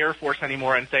to call the Air Force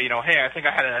anymore and say, hey, I think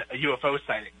I had a UFO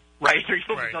sighting, right? Or you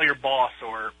don't have to tell your boss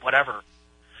or whatever.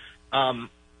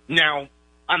 Now,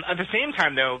 at the same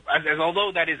time, though, as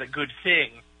although that is a good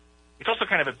thing, it's also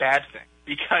kind of a bad thing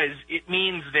because it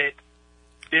means that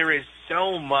there is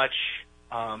so much,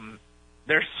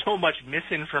 there's so much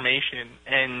misinformation,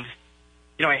 and,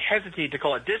 I hesitate to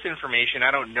call it disinformation.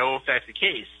 I don't know if that's the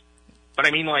case. But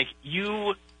I mean,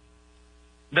 the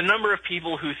number of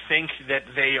people who think that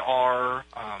they are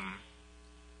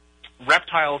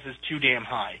reptiles is too damn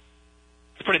high.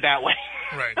 Let's put it that way.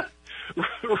 Right.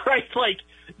 Right. Like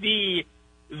the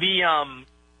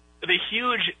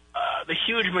huge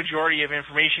majority of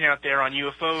information out there on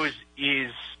UFOs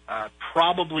is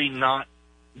probably not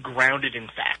grounded in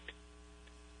fact,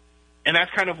 and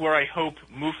that's kind of where I hope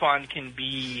MUFON can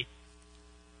be,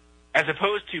 as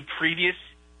opposed to previous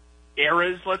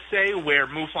eras, let's say, where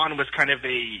MUFON was kind of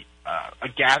a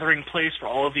gathering place for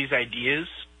all of these ideas.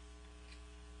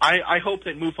 I hope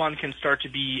that MUFON can start to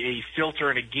be a filter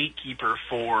and a gatekeeper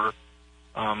for,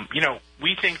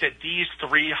 we think that these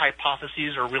three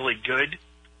hypotheses are really good,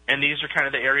 and these are kind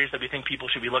of the areas that we think people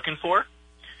should be looking for.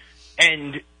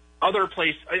 And a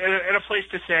place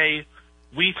to say,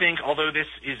 we think, although this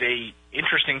is a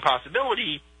interesting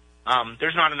possibility,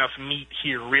 there's not enough meat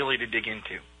here really to dig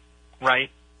into, right?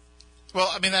 Well,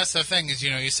 I mean, that's the thing is,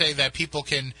 you say that people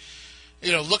can,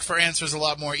 look for answers a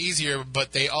lot more easier,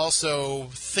 but they also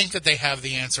think that they have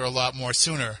the answer a lot more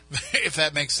sooner, if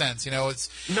that makes sense. It's...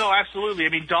 No, absolutely. I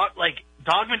mean,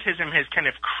 dogmatism has kind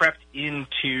of crept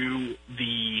into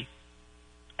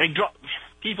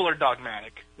people are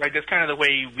dogmatic, right? That's kind of the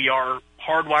way we are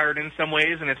hardwired in some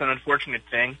ways, and it's an unfortunate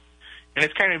thing. And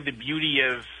it's kind of the beauty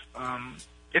of,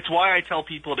 it's why I tell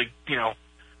people to,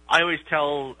 I always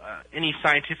tell any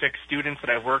scientific students that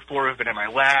I've worked for, who've been in my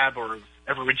lab or have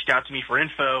ever reached out to me for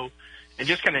info, and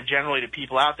just kind of generally to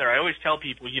people out there, I always tell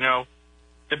people, the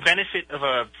benefit of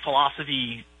a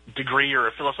philosophy degree or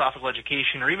a philosophical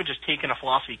education or even just taking a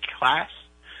philosophy class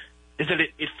is that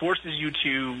it forces you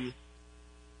to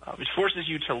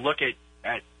look at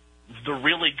the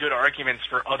really good arguments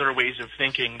for other ways of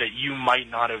thinking that you might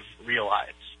not have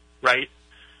realized, right?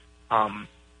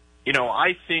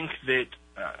 I think that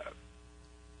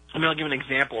I'll give an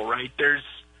example, right? There's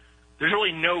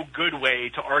really no good way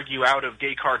to argue out of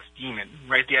Descartes' demon,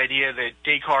 right? The idea that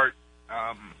Descartes,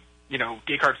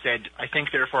 Descartes said, "I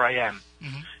think, therefore I am."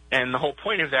 Mm-hmm. And the whole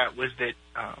point of that was that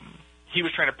he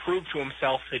was trying to prove to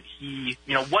himself that he,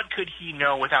 what could he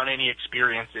know without any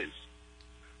experiences,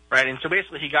 right? And so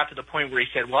basically he got to the point where he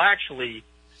said, well, actually,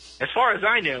 as far as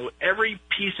I know, every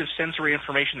piece of sensory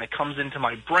information that comes into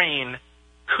my brain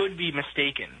could be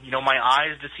mistaken. My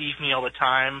eyes deceive me all the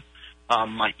time.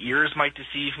 My ears might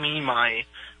deceive me.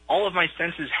 All of my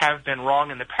senses have been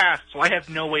wrong in the past, so I have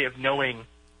no way of knowing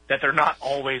that they're not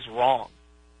always wrong.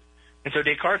 And so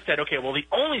Descartes said, okay, well, the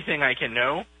only thing I can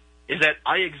know is that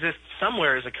I exist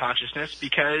somewhere as a consciousness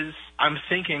because I'm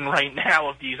thinking right now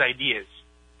of these ideas.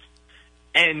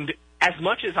 And as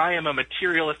much as I am a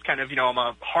materialist kind of, I'm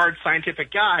a hard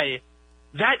scientific guy,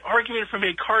 that argument from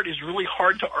Descartes is really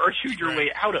hard to argue your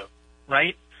way out of,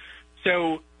 right?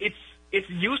 So it's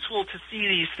useful to see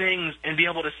these things and be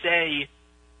able to say,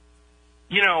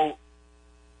 you know,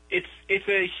 it's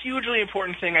a hugely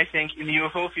important thing, I think, in the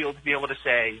UFO field to be able to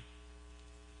say,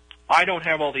 I don't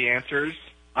have all the answers.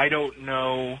 I don't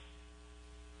know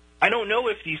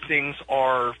if these things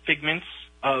are figments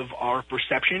of our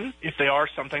perception, if they are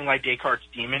something like Descartes'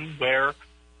 demon, where,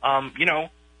 you know,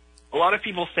 a lot of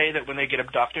people say that when they get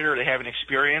abducted or they have an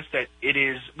experience that it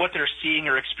is what they're seeing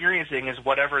or experiencing is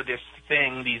whatever this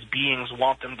thing, these beings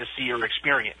want them to see or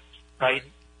experience, right?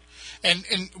 And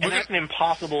that's an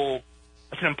impossible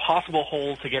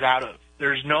hole to get out of.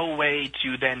 There's no way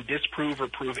to then disprove or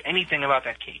prove anything about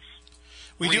that case.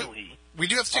 We do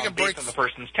have to take a break based on the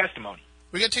person's testimony.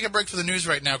 We got to take a break for the news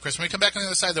right now, Chris. When we come back on the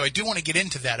other side, though, I do want to get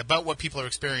into that about what people are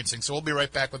experiencing. So we'll be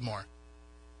right back with more.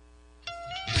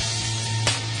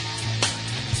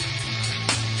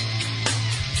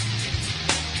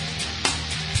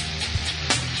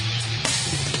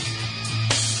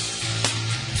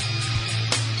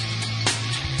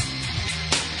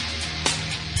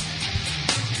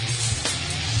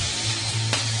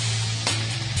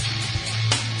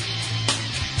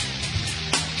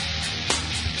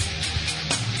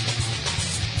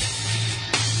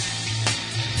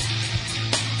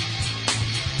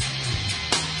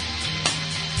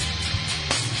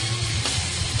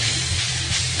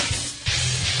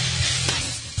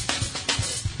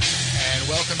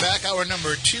 Hour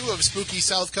number 2 of Spooky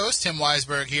South Coast. Tim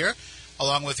Weisberg here,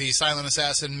 along with the silent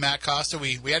assassin Matt Costa.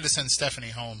 We had to send Stephanie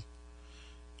home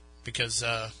because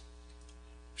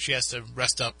she has to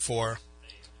rest up for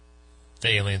the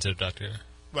aliens abducted her.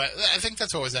 Right, I think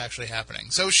that's what was actually happening.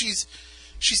 So she's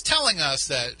telling us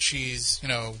that she's, you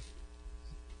know,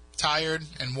 tired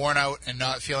and worn out and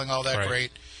not feeling all that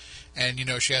great, and you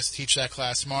know she has to teach that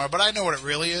class tomorrow. But I know what it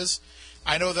really is.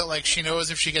 I know that like she knows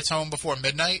if she gets home before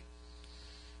midnight,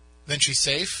 then she's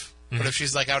safe. Mm-hmm. But if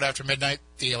she's like out after midnight,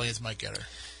 the aliens might get her.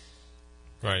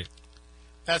 Right.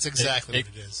 That's exactly what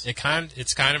it is.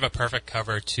 It's kind of a perfect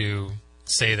cover to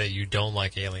say that you don't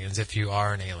like aliens if you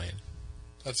are an alien.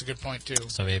 That's a good point, too.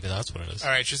 So maybe that's what it is. All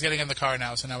right, she's getting in the car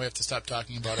now, so now we have to stop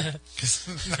talking about it, because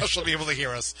now she'll be able to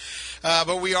hear us.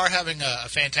 But we are having a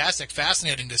fantastic,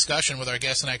 fascinating discussion with our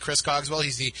guest tonight, Chris Coggswell.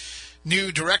 He's the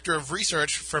new director of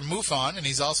research for MUFON, and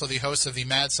he's also the host of the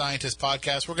Mad Scientist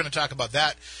podcast. We're going to talk about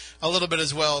that a little bit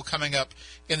as well coming up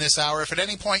in this hour. If at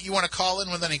any point you want to call in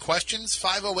with any questions,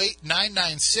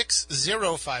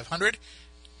 508-996-0500.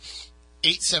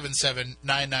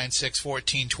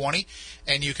 877-996-1420.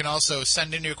 And you can also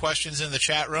send in your questions in the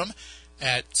chat room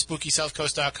at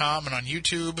SpookySouthCoast.com, and on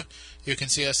YouTube. You can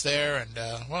see us there. And,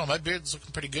 well, my beard's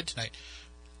looking pretty good tonight.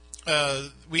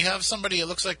 We have somebody, it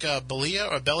looks like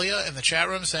Belia in the chat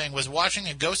room saying, was watching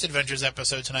a Ghost Adventures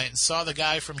episode tonight and saw the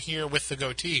guy from here with the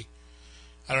goatee.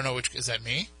 I don't know is that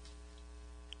me?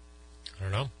 I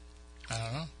don't know.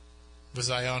 Was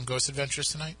I on Ghost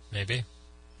Adventures tonight? Maybe.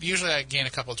 Usually I gain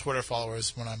a couple of Twitter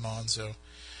followers when I'm on, so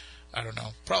I don't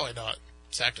know. Probably not.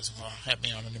 Zach doesn't have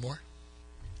me on anymore.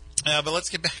 But let's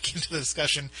get back into the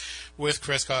discussion with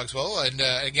Chris Coggswell. And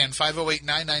again,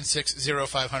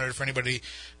 508-996-0500 for anybody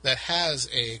that has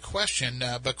a question.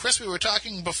 But Chris, we were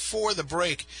talking before the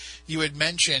break. You had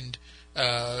mentioned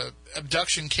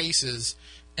abduction cases.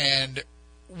 And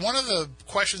one of the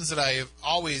questions that I've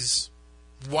always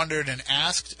wondered and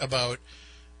asked about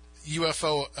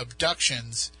UFO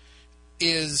abductions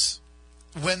is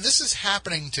when this is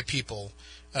happening to people,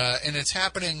 and it's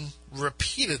happening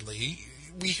repeatedly,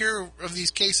 we hear of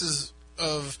these cases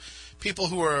of people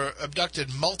who are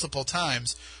abducted multiple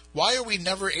times. Why are we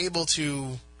never able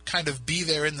to kind of be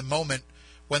there in the moment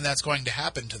when that's going to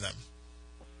happen to them?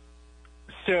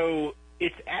 So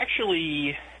that's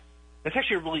actually a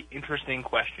really interesting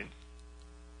question,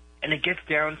 and it gets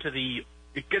down to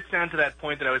that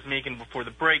point that I was making before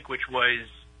the break, which was,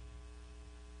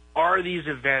 are these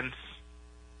events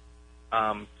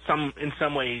in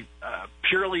some way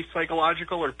purely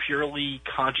psychological or purely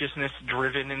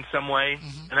consciousness-driven in some way?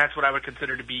 Mm-hmm. And that's what I would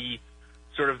consider to be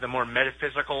sort of the more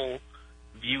metaphysical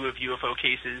view of UFO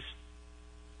cases.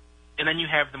 And then you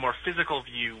have the more physical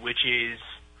view, which is,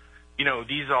 you know,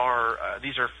 these are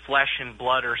flesh and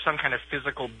blood or some kind of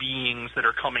physical beings that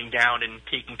are coming down and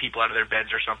taking people out of their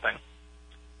beds or something.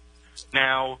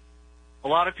 Now, a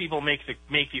lot of people make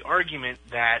the argument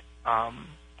that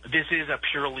this is a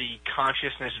purely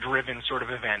consciousness-driven sort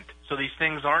of event. So these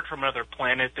things aren't from another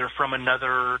planet; they're from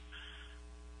another,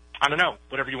 I don't know,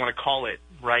 whatever you want to call it,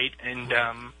 right? And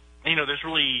you know, there's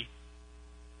really,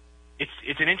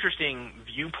 it's an interesting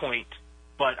viewpoint,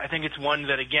 but I think it's one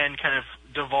that again kind of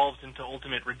devolves into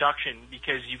ultimate reduction,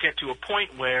 because you get to a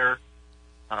point where,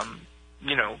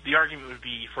 the argument would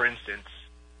be, for instance,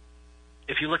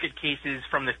 if you look at cases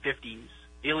from the 50s,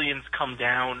 aliens come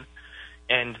down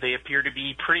and they appear to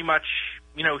be pretty much,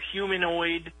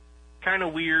 humanoid, kind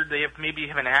of weird. They maybe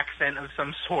have an accent of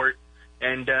some sort,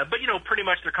 and but pretty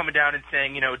much they're coming down and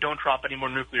saying, don't drop any more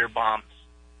nuclear bombs,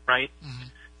 right? Mm-hmm.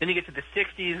 Then you get to the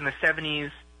 60s and the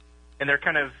 70s, and they're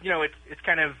kind of, it's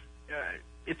kind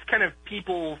of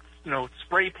people,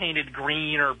 spray painted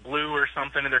green or blue or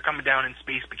something, and they're coming down in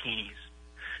space bikinis,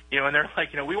 and they're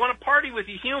like, we want to party with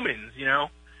you humans, And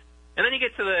then you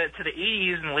get to the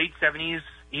 80s and late 70s,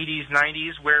 80s,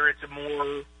 90s, where it's a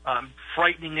more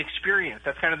frightening experience.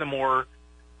 That's kind of the more,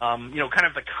 kind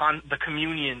of the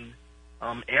communion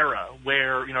era,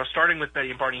 where, starting with Betty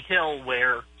and Barney Hill,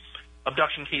 where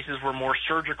abduction cases were more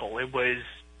surgical. It was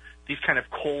these kind of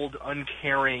cold,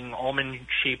 uncaring,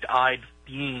 almond-shaped eyed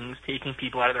beings taking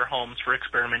people out of their homes for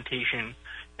experimentation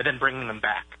and then bringing them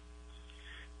back.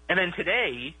 And then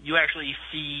today, you actually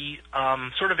see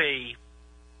sort of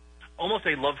almost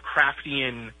a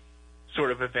Lovecraftian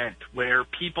sort of event where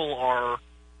people are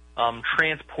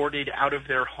transported out of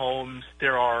their homes.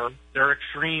 There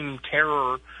extreme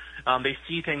terror. They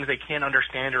see things they can't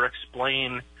understand or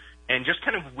explain, and just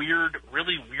kind of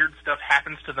really weird stuff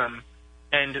happens to them.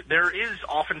 And there is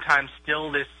oftentimes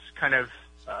still this kind of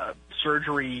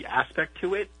surgery aspect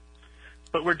to it,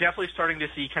 but we're definitely starting to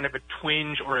see kind of a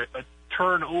twinge or a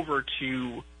turn over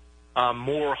to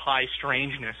more high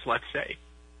strangeness, let's say.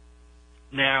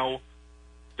 Now,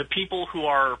 the people who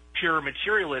are pure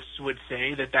materialists would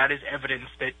say that is evidence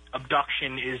that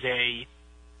abduction is a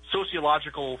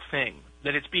sociological thing,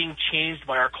 that it's being changed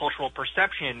by our cultural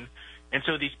perception, and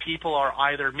so these people are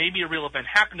either maybe a real event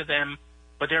happened to them,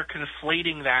 but they're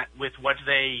conflating that with what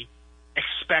they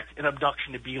expect an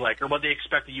abduction to be like, or what they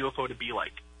expect a UFO to be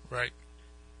like. Right.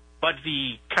 But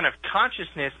the kind of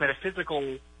consciousness,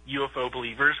 metaphysical UFO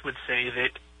believers would say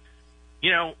that,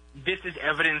 this is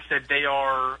evidence that they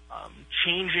are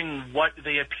changing what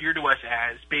they appear to us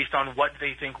as based on what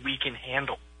they think we can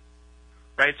handle,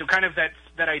 right? So kind of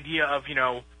that idea of,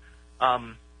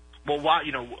 why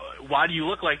do you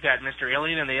look like that, Mr.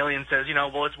 Alien? And the alien says,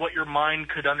 well, it's what your mind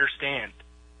could understand,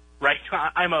 right?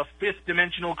 I'm a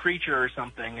fifth-dimensional creature or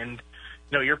something, and,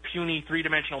 your puny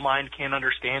three-dimensional mind can't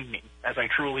understand me as I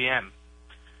truly am.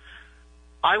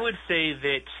 I would say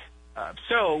that,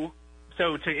 so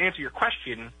to answer your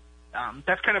question,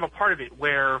 that's kind of a part of it,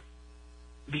 where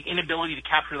the inability to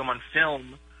capture them on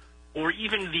film, or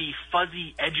even the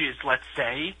fuzzy edges, let's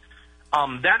say,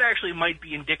 that actually might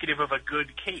be indicative of a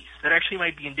good case. That actually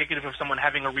might be indicative of someone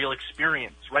having a real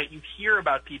experience, right? You hear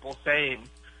about people saying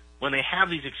when they have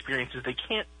these experiences, they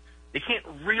can't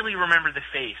really remember the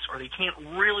face, or they can't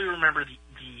really remember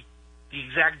the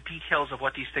exact details of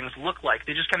what these things look like.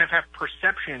 They just kind of have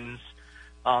perceptions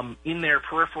in their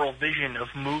peripheral vision of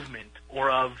movement,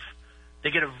 or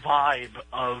they get a vibe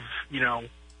of,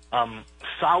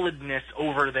 solidness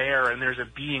over there, and there's a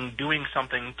being doing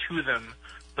something to them,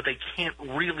 but they can't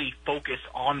really focus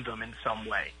on them in some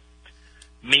way.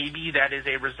 Maybe that is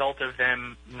a result of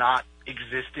them not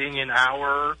existing in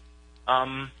our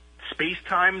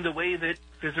space-time the way that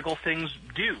physical things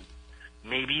do.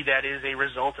 Maybe that is a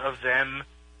result of them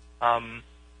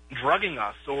drugging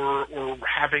us or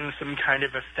having some kind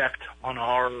of effect on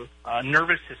our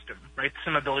nervous system, right?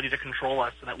 Some ability to control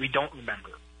us so that we don't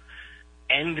remember.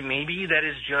 And maybe that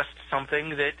is just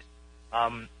something that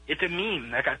it's a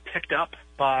meme that got picked up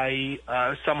by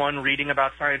someone reading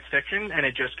about science fiction, and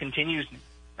it just continues,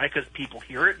 right? Because people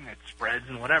hear it and it spreads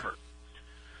and whatever.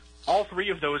 All three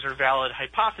of those are valid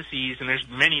hypotheses, and there's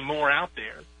many more out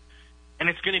there. And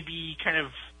it's going to be kind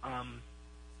of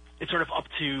it's sort of up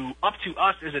to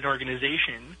us as an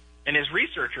organization and as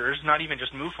researchers, not even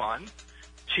just MUFON,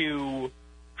 to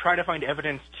try to find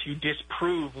evidence to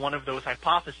disprove one of those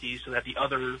hypotheses so that the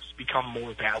others become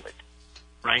more valid,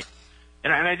 right?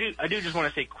 And I do just want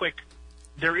to say quick,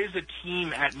 there is a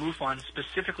team at MUFON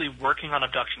specifically working on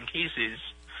abduction cases.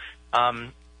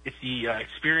 It's the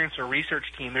Experiencer Research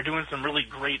Team. They're doing some really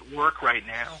great work right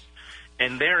now.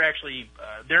 And they're actually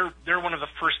they're one of the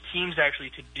first teams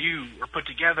actually to do or put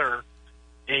together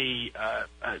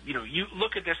you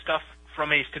look at this stuff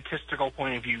from a statistical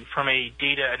point of view, from a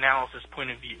data analysis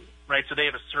point of view, right? So they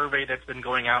have a survey that's been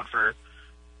going out for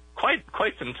quite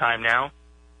some time now,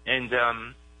 and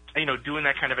doing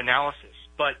that kind of analysis.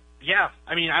 But yeah,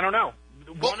 I mean, I don't know.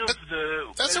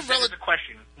 That's a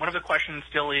question. One of the questions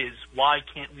still is, why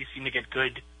can't we seem to get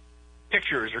good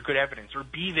pictures or good evidence or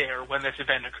be there when this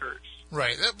event occurs?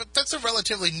 Right, but that's a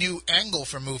relatively new angle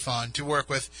for MUFON to work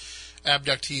with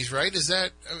abductees, right? Is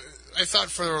that I thought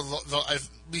for at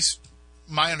least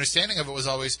my understanding of it was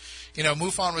always,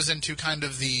 MUFON was into kind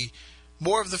of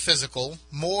more of the physical,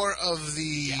 more of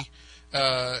the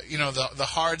the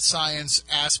hard science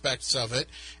aspects of it,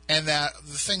 and that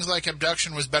the things like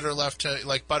abduction was better left to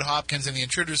like Bud Hopkins and the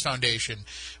Intruders Foundation,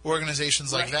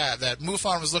 organizations like that. That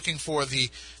MUFON was looking for the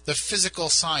physical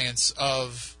science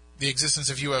of the existence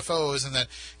of UFOs, and that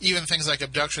even things like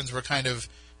abductions were kind of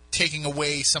taking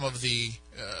away some of the,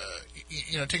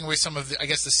 I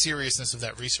guess, the seriousness of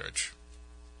that research.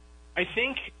 I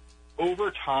think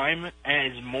over time,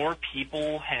 as more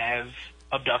people have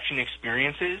abduction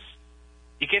experiences,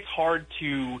 it gets hard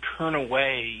to turn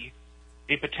away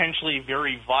a potentially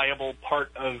very viable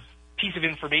piece of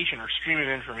information or stream of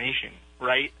information,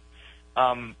 right?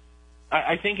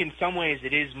 I think in some ways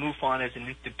it is MUFON as an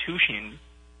institution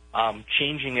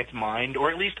changing its mind, or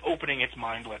at least opening its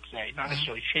mind, let's say. Not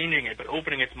necessarily changing it, but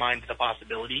opening its mind to the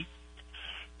possibility.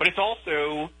 But it's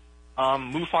also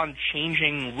MUFON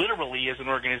changing literally as an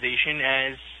organization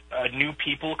as new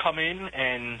people come in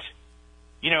and,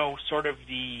 sort of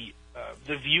the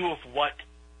view of what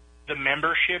the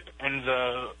membership and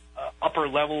the upper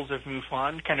levels of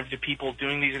MUFON, kind of the people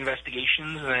doing these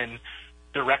investigations and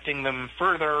directing them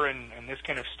further and this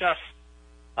kind of stuff,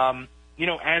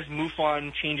 as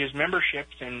MUFON changes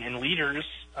memberships and leaders,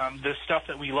 the stuff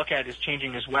that we look at is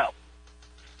changing as well.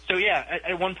 So, yeah,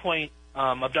 at one point,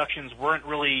 abductions weren't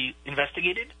really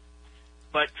investigated,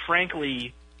 but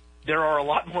frankly, there are a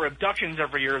lot more abductions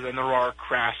every year than there are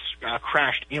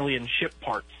crashed alien ship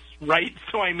parts, right?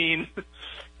 So, I mean,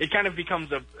 it kind of comes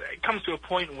to a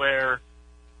point where,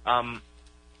 why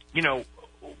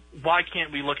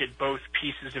can't we look at both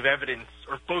pieces of evidence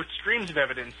or both streams of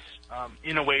evidence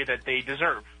in a way that they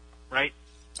deserve, right?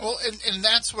 Well, and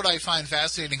that's what I find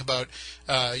fascinating about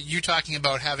you talking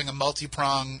about having a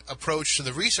multi-prong approach to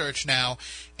the research now,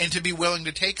 and to be willing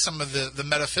to take some of the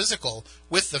metaphysical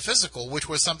with the physical, which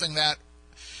was something that,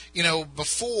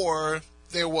 before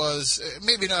there was,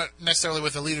 maybe not necessarily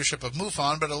with the leadership of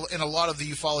MUFON, but in a lot of the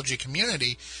ufology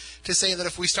community, to say that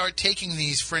if we start taking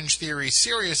these fringe theories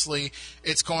seriously,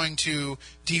 it's going to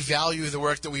devalue the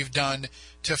work that we've done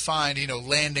to find,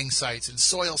 landing sites and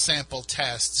soil sample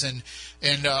tests and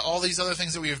all these other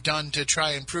things that we have done to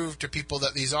try and prove to people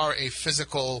that these are a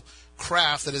physical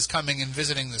craft that is coming and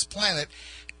visiting this planet.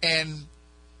 And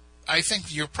I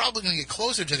think you're probably going to get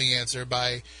closer to the answer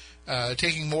by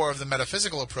taking more of the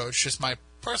metaphysical approach, just my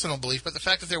personal belief, but the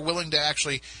fact that they're willing to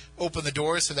actually open the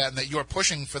doors to that and that you're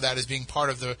pushing for that as being part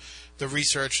of the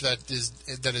research that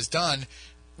is done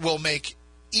will make,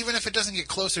 even if it doesn't get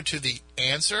closer to the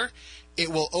answer, it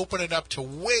will open it up to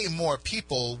way more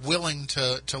people willing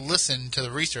to listen to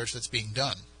the research that's being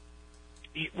done.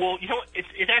 Well,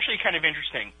 it's actually kind of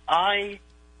interesting.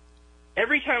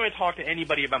 Every time I talk to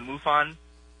anybody about MUFON,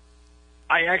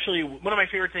 one of my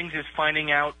favorite things is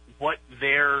finding out what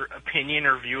their opinion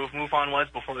or view of MUFON was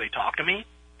before they talk to me.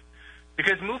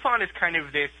 Because MUFON is kind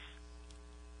of this,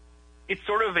 it's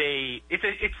sort of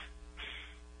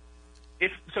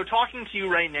so talking to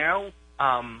you right now,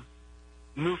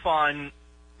 MUFON,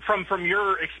 from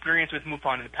your experience with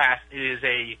MUFON in the past, it is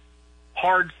a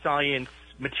hard science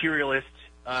materialist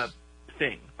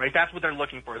thing, right? That's what they're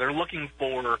looking for. They're looking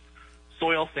for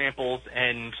soil samples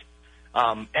and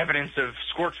evidence of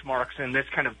scorch marks and this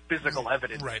kind of physical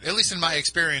evidence. Right. At least in my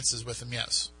experiences with them,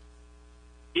 yes.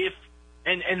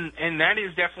 And that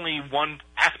is definitely one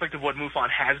aspect of what MUFON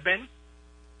has been.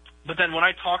 But then when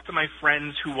I talk to my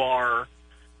friends who are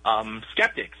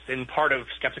skeptics and part of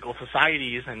skeptical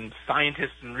societies and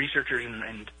scientists and researchers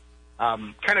and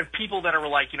kind of people that are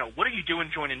like, what are you doing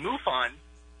joining MUFON?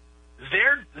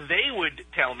 They would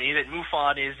tell me that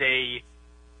MUFON is a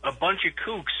bunch of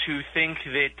kooks who think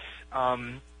that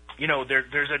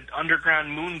there's an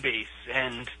underground moon base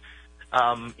and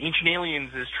Ancient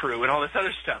Aliens is true and all this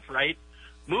other stuff, right?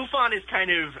 MUFON is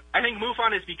I think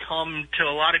MUFON has become, to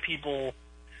a lot of people,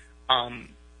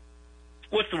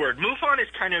 what's the word? MUFON is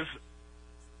kind of,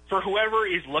 for whoever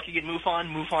is looking at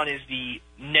MUFON is the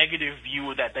negative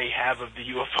view that they have of the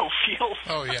UFO field.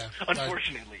 Oh, yeah.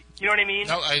 Unfortunately. You know what I mean?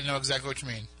 No, I know exactly what you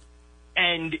mean.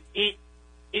 And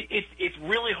it's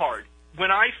really hard.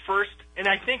 When I first, and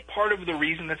I think part of the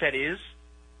reason that is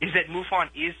that MUFON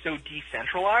is so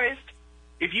decentralized.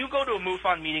 If you go to a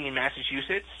MUFON meeting in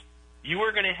Massachusetts, you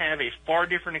are going to have a far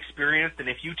different experience than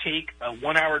if you take a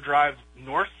 1-hour drive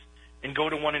north and go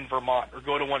to one in Vermont or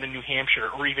go to one in New Hampshire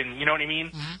or even, you know what I mean?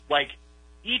 Mm-hmm. Like,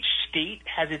 each state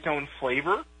has its own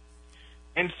flavor.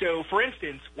 And so, for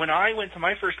instance, when I went to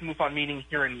my first MUFON meeting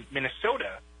here in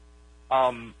Minnesota,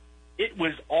 it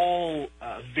was all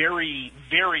very,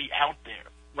 very out there,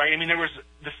 right? I mean,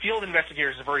 the field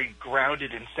investigators are very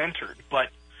grounded and centered, but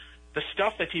the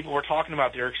stuff that people were talking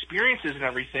about, their experiences and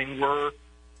everything were,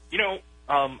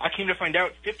 I came to find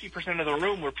out 50% of the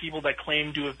room were people that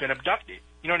claimed to have been abducted.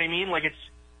 You know what I mean? Like,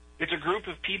 it's a group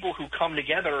of people who come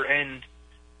together and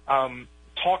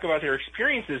talk about their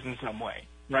experiences in some way,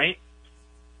 right?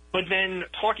 But then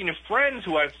talking to friends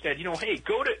who I've said, hey,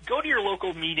 go to your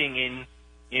local meeting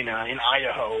in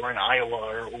Idaho or in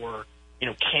Iowa or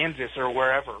Kansas or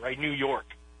wherever, right, New York,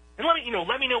 and let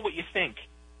me know what you think.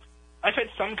 I've had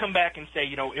some come back and say,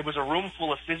 it was a room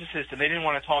full of physicists and they didn't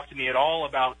want to talk to me at all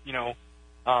about,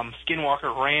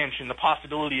 Skinwalker Ranch and the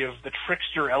possibility of the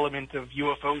trickster element of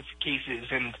UFO cases.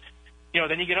 And,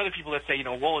 then you get other people that say,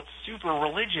 well, it's super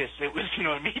religious. It was,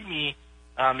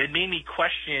 it made me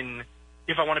question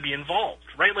if I want to be involved,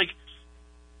 right? Like,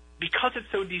 because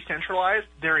it's so decentralized,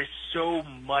 there is so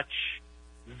much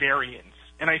variance.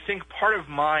 And I think part of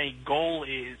my goal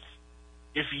is,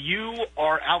 if you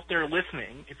are out there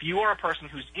listening, if you are a person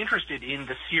who's interested in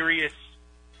the serious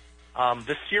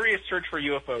search for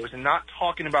UFOs and not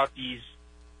talking about these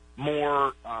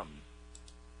more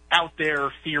out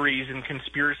there theories and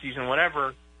conspiracies and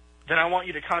whatever, then I want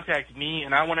you to contact me,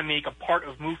 and I want to make a part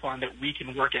of MUFON that we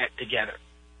can work at together.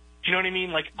 Do you know what I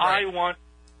mean? Like, right.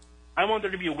 I want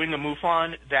there to be a wing of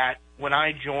MUFON that when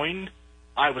I joined,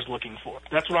 I was looking for.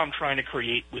 That's what I'm trying to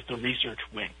create with the research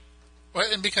wing. Well,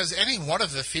 and because any one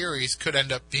of the theories could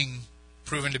end up being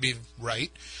proven to be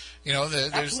right,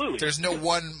 there's no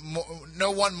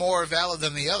one more valid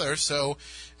than the other. So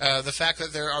the fact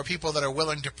that there are people that are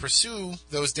willing to pursue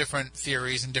those different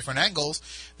theories and different angles,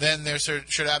 then there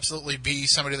should absolutely be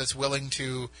somebody that's willing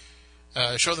to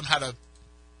show them how to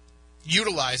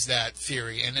utilize that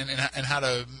theory and how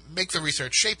to make the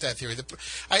research shape that theory.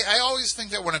 I always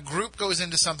think that when a group goes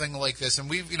into something like this, and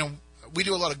we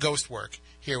do a lot of ghost work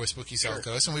here with Spooky South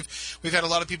Coast, and we've had a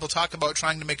lot of people talk about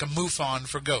trying to make a MUFON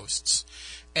for ghosts.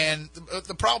 And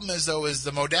the problem is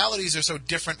the modalities are so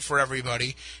different for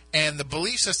everybody, and the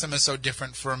belief system is so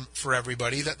different for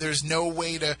everybody that there's no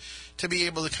way to be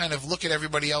able to kind of look at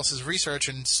everybody else's research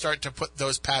and start to put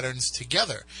those patterns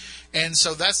together. And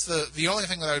so that's the only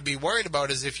thing that I would be worried about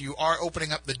is if you are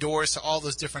opening up the doors to all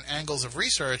those different angles of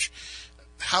research,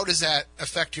 how does that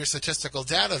affect your statistical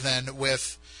data then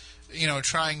with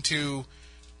trying to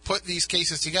put these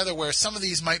cases together where some of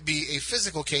these might be a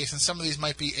physical case and some of these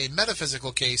might be a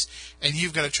metaphysical case, and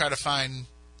you've got to try to find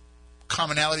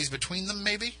commonalities between them,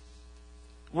 maybe?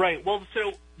 Right. Well,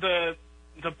 so the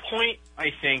point,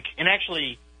 I think, and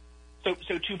actually, so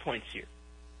 2 points here.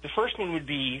 The first one would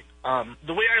be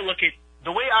the way I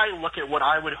look at what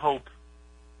I would hope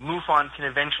MUFON can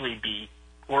eventually be,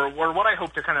 or what I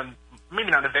hope to kind of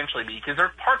maybe not eventually be, because there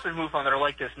are parts of MUFON that are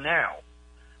like this now.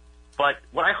 But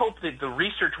what I hope that the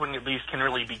research wing at least can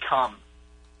really become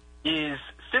is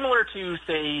similar to,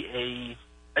 say,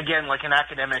 like an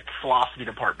academic philosophy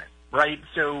department, right?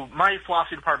 So my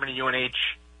philosophy department at UNH,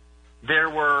 there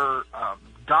were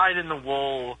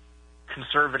dyed-in-the-wool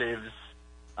conservatives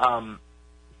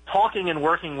talking and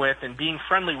working with and being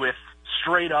friendly with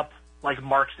straight-up, like,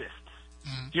 Marxists.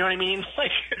 Mm-hmm. Do you know what I mean?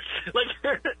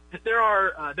 Like there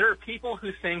are people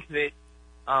who think that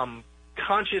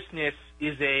consciousness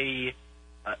is a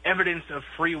evidence of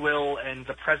free will and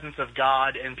the presence of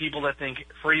God, and people that think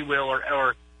free will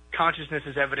or consciousness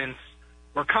is evidence,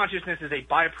 or consciousness is a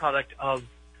byproduct of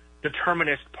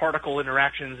determinist particle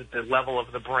interactions at the level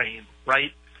of the brain,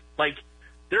 right? Like,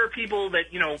 there are people that,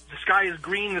 the sky is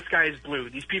green, the sky is blue.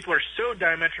 These people are so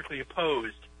diametrically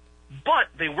opposed, but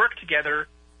they work together,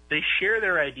 they share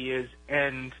their ideas,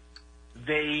 and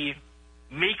they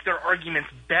make their arguments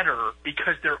better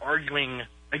because they're arguing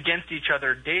against each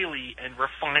other daily and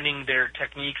refining their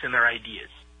techniques and their ideas,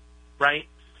 right?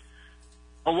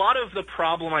 A lot of the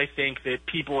problem, I think, that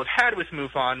people have had with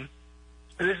MUFON,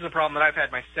 and this is a problem that I've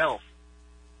had myself,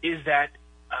 is that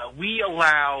we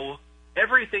allow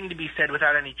everything to be said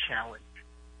without any challenge,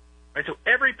 right? So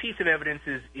every piece of evidence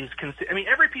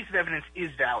every piece of evidence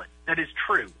is valid. That is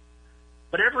true.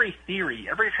 But every theory,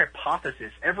 every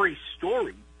hypothesis, every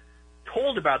story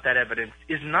told about that evidence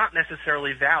is not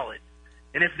necessarily valid.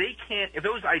 And if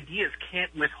those ideas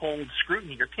can't withhold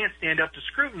scrutiny or can't stand up to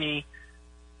scrutiny,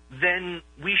 then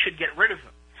we should get rid of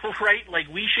them, right? Like,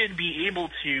 we should be able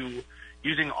to,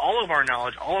 using all of our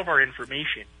knowledge, all of our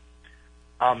information,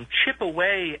 chip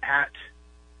away at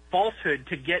falsehood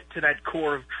to get to that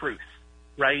core of truth,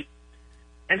 right?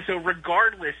 And so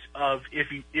regardless of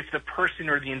if the person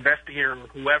or the investigator or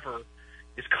whoever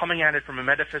is coming at it from a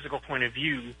metaphysical point of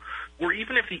view, or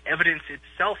even if the evidence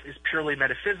itself is purely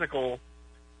metaphysical,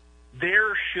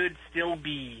 should still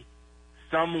be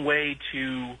some way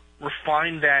to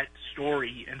refine that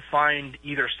story and find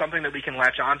either something that we can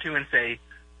latch onto and say,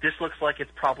 this looks like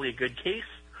it's probably a good case,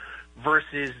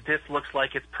 versus this looks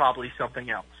like it's probably something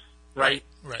else, right?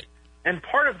 Right. And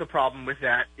part of the problem with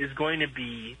that is going to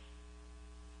be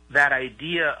that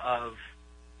idea of,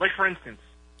 like, for instance,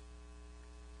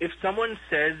 if someone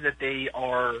says that they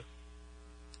are,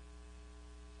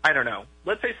 I don't know,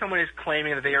 let's say someone is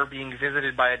claiming that they are being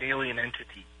visited by an alien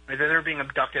entity, or that they're being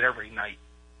abducted every night.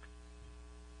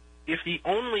 If the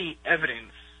only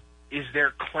evidence is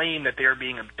their claim that they are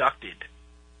being abducted,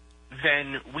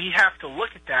 then we have to look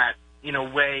at that in a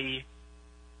way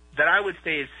that I would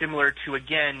say is similar to,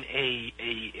 again,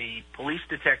 a police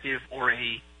detective or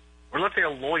let's say a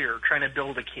lawyer trying to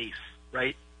build a case,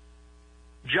 right?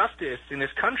 Justice in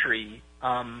this country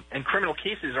and criminal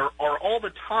cases are all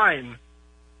the time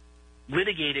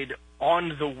litigated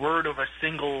on the word of a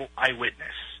single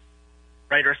eyewitness,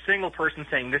 right? Or a single person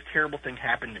saying, this terrible thing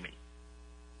happened to me.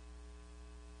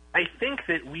 I think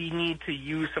that we need to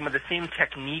use some of the same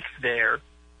techniques there,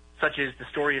 such as the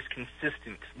story is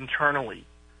consistent internally.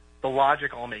 The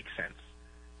logic all makes sense.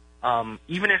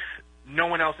 Even if no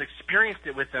one else experienced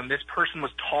it with them, this person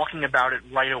was talking about it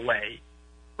right away,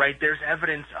 right? There's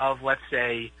evidence of, let's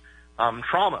say,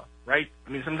 trauma, right? I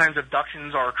mean, sometimes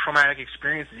abductions are traumatic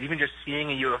experiences. Even just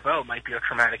seeing a UFO might be a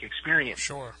traumatic experience.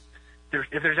 Sure.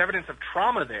 If there's evidence of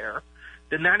trauma there,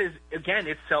 then that is, again,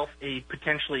 itself a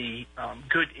potentially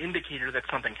good indicator that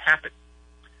something happened.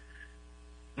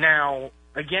 Now,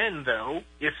 again, though,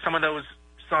 if some of those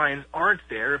signs aren't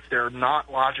there, if they're not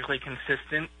logically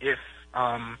consistent, if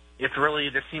really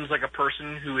this seems like a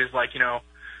person who is like,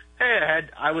 hey,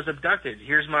 I was abducted.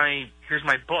 Here's my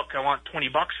book. I want $20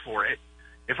 for it.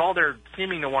 If all they're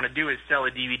seeming to want to do is sell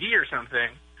a DVD or something,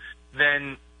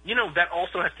 then that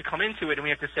also has to come into it, and we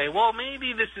have to say, well,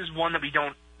 maybe this is one that we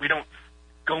don't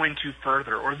go into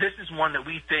further, or this is one that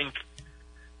we think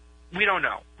we don't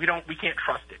know. We can't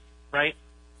trust it, right?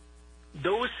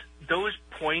 Those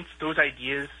points, those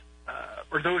ideas,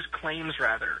 or those claims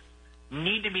rather,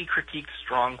 need to be critiqued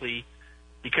strongly,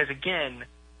 because again,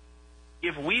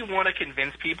 if we want to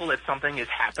convince people that something is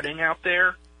happening out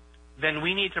there, then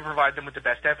we need to provide them with the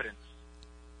best evidence.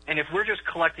 And if we're just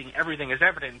collecting everything as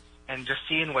evidence and just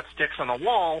seeing what sticks on the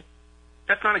wall,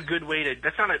 that's not a good way to,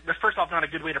 that's first off not a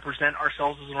good way to present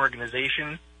ourselves as an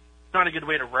organization. It's not a good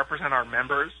way to represent our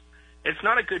members. It's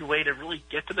not a good way to really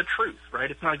get to the truth, right?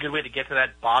 It's not a good way to get to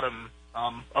that bottom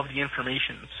of the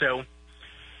information. So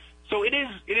it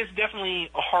is definitely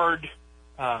a hard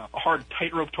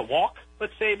tightrope to walk,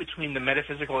 let's say, between the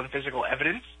metaphysical and physical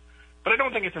evidence. But I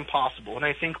don't think it's impossible, and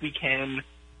I think we can.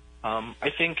 I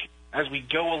think as we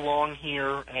go along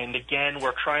here, and again,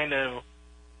 we're trying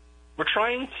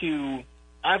to,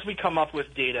 as we come up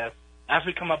with data, as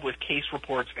we come up with case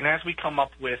reports, and as we come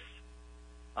up with,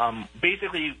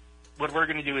 basically, what we're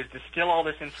going to do is distill all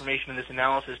this information and this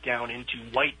analysis down into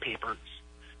white papers.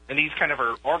 And these kind of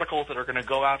are articles that are going to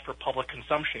go out for public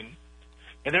consumption.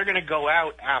 And they're going to go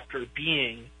out after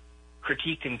being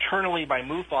critiqued internally by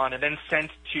MUFON and then sent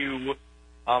to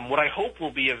what I hope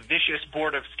will be a vicious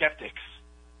board of skeptics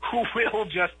who will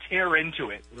just tear into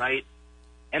it, right?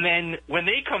 And then when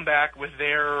they come back with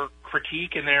their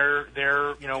critique and their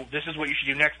this is what you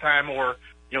should do next time, or,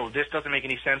 this doesn't make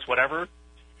any sense, whatever,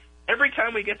 every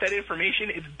time we get that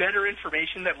information, it's better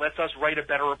information that lets us write a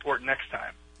better report next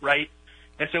time, right?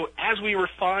 And so as we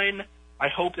refine, I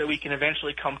hope that we can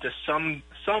eventually come to some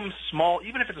small,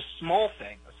 even if it's a small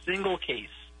thing, a single case,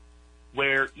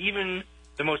 where even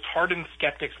the most hardened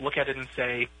skeptics look at it and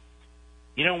say,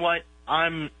 you know what,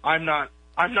 I'm not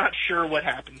sure what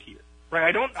happened here.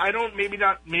 Right?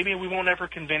 Maybe we won't ever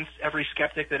convince every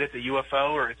skeptic that it's a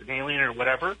UFO or it's an alien or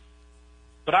whatever.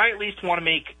 But I at least want to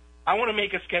make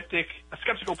a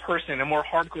skeptical person, a more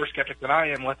hardcore skeptic than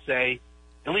I am, let's say,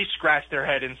 at least scratch their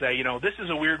head and say, this is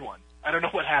a weird one. I don't know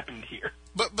what happened here.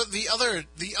 But the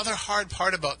other hard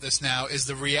part about this now is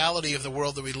the reality of the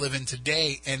world that we live in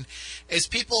today. And as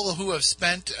people who have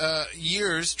spent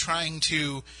years trying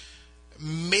to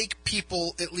make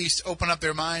people at least open up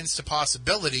their minds to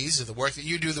possibilities of the work that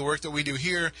you do, the work that we do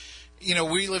here,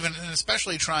 we live in an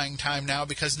especially trying time now,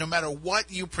 because no matter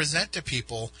what you present to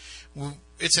people,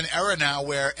 it's an era now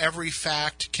where every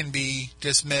fact can be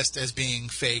dismissed as being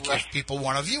fake, right, if people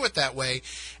want to view it that way.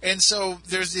 And so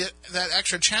there's that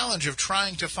extra challenge of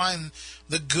trying to find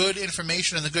the good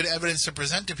information and the good evidence to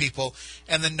present to people,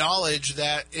 and the knowledge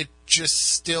that it just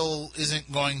still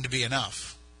isn't going to be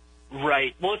enough.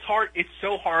 Right. Well, it's hard. It's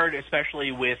so hard,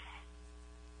 especially with,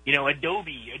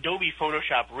 Adobe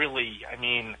Photoshop. Really, I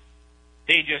mean,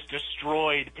 they just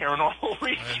destroyed paranormal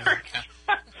research.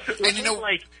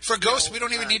 And for ghosts, we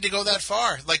don't even need to go that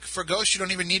far. Like, for ghosts, you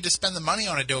don't even need to spend the money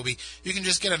on Adobe. You can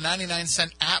just get a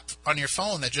 99-cent app on your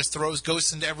phone that just throws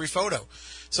ghosts into every photo.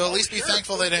 So at least be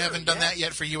thankful they haven't done that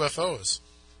yet for UFOs.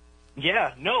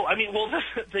 Yeah, no, I mean, well,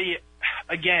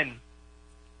 again,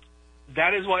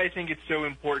 that is why I think it's so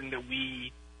important that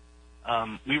we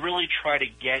really try to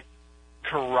get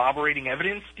corroborating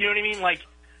evidence. Do you know what I mean? Like,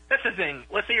 that's the thing.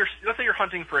 Let's say you're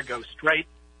hunting for a ghost, right?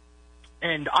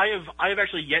 And I have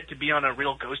actually yet to be on a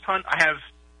real ghost hunt. I have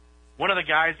one of the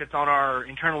guys that's on our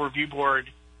internal review board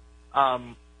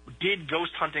did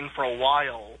ghost hunting for a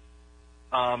while,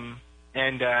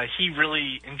 and he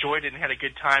really enjoyed it and had a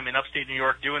good time in upstate New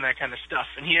York doing that kind of stuff.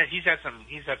 And he's had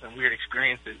some weird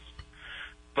experiences.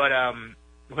 But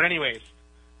anyways,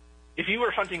 if you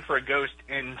were hunting for a ghost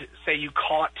and say you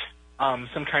caught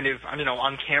some kind of, I don't know,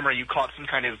 on camera you caught some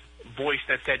kind of voice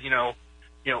that said,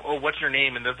 oh, what's your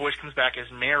name? And the voice comes back as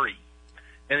Mary.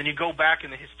 And then you go back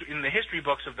in the history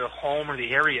books of the home or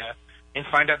the area and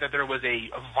find out that there was a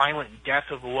violent death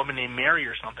of a woman named Mary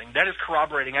or something. That is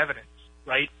corroborating evidence,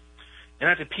 right? And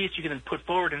that's a piece you can then put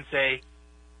forward and say,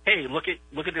 hey, look at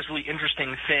this really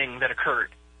interesting thing that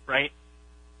occurred, right?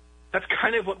 That's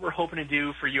kind of what we're hoping to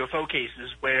do for UFO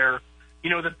cases, where,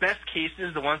 the best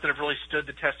cases, the ones that have really stood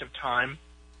the test of time,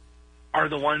 are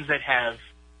the ones that have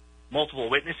multiple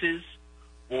witnesses,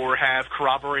 or have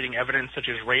corroborating evidence such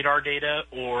as radar data,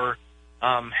 or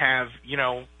have,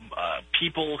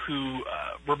 people who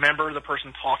remember the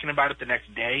person talking about it the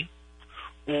next day,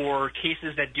 or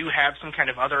cases that do have some kind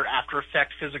of other after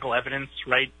effect physical evidence,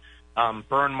 right?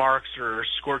 Burn marks or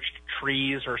scorched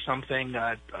trees or something,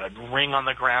 a ring on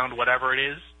the ground, whatever it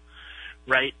is,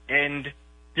 right? And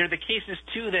they're the cases,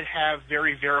 too, that have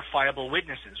very verifiable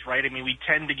witnesses, right? I mean, we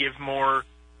tend to give more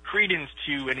credence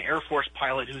to an Air Force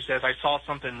pilot who says, I saw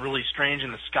something really strange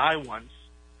in the sky once,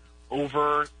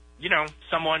 over,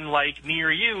 someone like me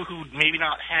or you who maybe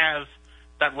not have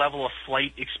that level of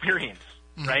flight experience,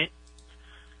 right?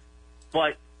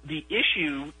 But the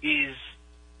issue is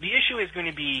going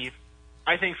to be,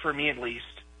 I think for me at least,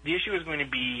 the issue is going to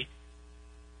be,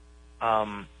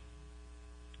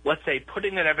 let's say,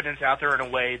 putting that evidence out there in a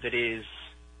way that is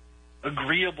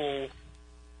agreeable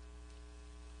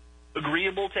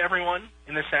to everyone,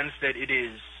 in the sense that it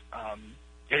is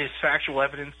factual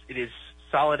evidence, it is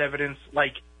solid evidence.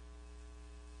 Like,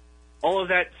 all of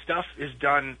that stuff is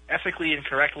done ethically and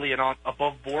correctly and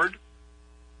above board,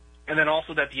 and then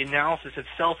also that the analysis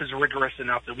itself is rigorous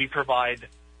enough that we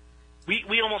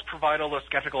almost provide all those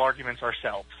skeptical arguments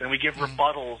ourselves, and we give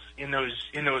rebuttals in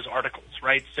those articles,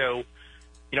 right? So,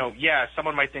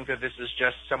 someone might think that this is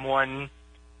just someone,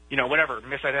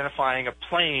 misidentifying a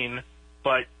plane,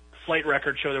 but flight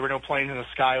records show there were no planes in the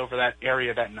sky over that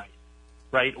area that night,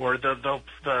 right? Or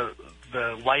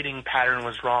the lighting pattern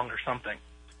was wrong or something.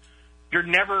 You're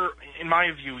never, in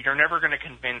my view, going to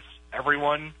convince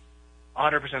everyone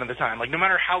 100% of the time. Like, no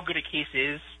matter how good a case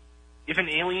is, if an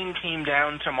alien came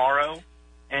down tomorrow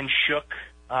and shook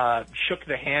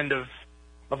the hand of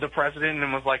the president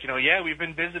and was like, yeah, we've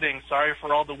been visiting, sorry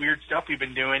for all the weird stuff we've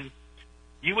been doing,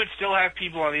 you would still have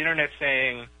people on the internet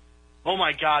saying, oh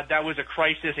my God, that was a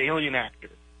crisis alien actor.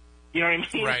 You know what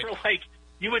I mean? Right. Like,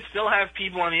 you would still have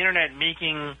people on the internet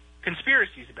making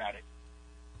conspiracies about it.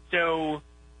 So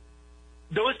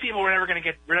those people we're never going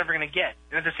to get.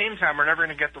 And at the same time, we're never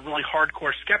going to get the really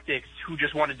hardcore skeptics who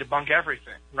just want to debunk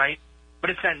everything, right? But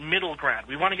it's that middle ground.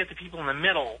 We want to get the people in the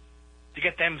middle to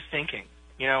get them thinking,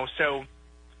 So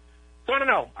I don't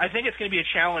know. I think it's going to be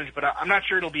a challenge, but I'm not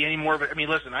sure it'll be any more of it. I mean,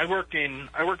 listen, I worked in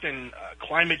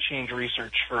climate change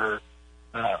research for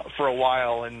a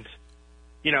while, and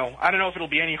I don't know if it'll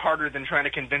be any harder than trying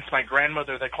to convince my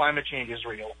grandmother that climate change is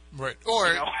real. Right.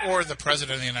 Or the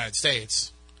president of the United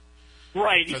States.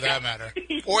 Right. For that matter.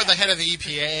 Or the head of the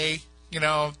EPA,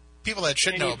 people that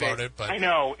should know about it. But I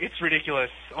know. It's ridiculous.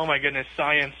 Oh, my goodness.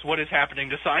 Science. What is happening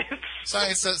to science?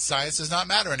 Science does not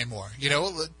matter anymore.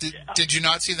 Did you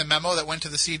not see the memo that went to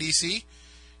the CDC?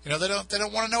 They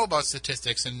don't want to know about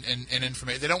statistics and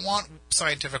information. They don't want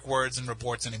scientific words and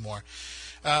reports anymore.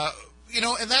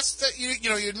 And that's you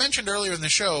had mentioned earlier in the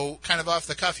show, kind of off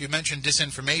the cuff, you mentioned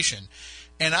disinformation.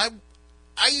 And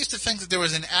I used to think that there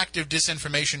was an active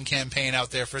disinformation campaign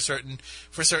out there for certain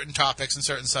topics and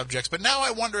certain subjects, but now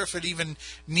I wonder if it even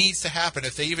needs to happen,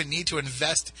 if they even need to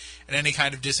invest in any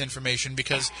kind of disinformation,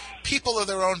 because people are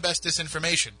their own best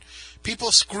disinformation.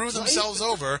 People screw themselves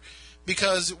over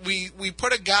because we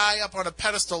put a guy up on a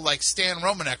pedestal like Stan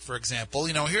Romanek, for example.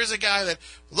 Here's a guy that,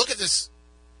 look at this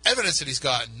evidence that he's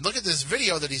gotten. Look at this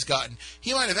video that he's gotten.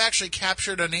 He might have actually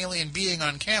captured an alien being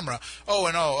on camera.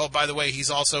 Oh, by the way,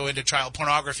 he's also into child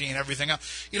pornography and everything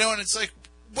else. And it's like,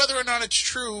 whether or not it's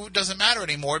true doesn't matter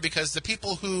anymore, because the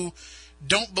people who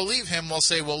don't believe him will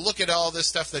say, well, look at all this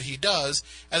stuff that he does.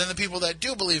 And then the people that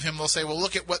do believe him will say, well,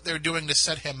 look at what they're doing to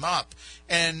set him up.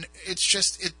 And it's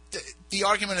just, the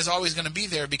argument is always going to be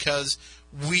there, because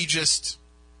we just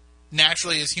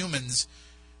naturally as humans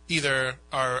either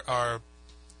are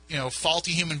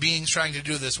faulty human beings trying to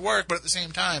do this work, but at the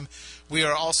same time, we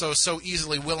are also so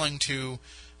easily willing to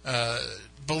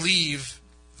believe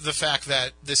the fact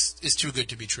that this is too good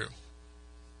to be true.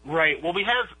 Right. Well, we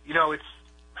have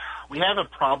a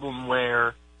problem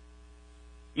where,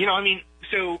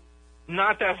 so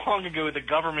not that long ago, the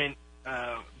government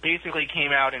basically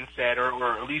came out and said,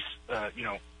 or at least,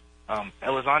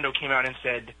 Elizondo came out and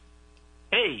said,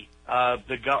 hey,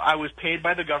 I was paid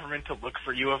by the government to look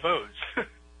for UFOs.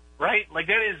 Right? Like,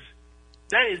 that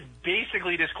is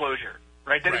basically disclosure,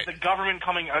 right? That is the government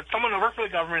coming, someone who worked for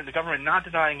the government not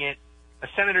denying it, a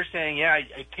senator saying, yeah,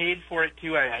 I paid for it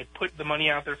too, I put the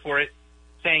money out there for it,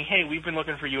 saying, hey, we've been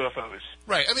looking for UFOs.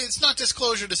 Right. I mean, it's not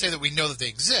disclosure to say that we know that they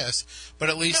exist, but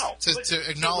at least to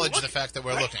acknowledge the fact that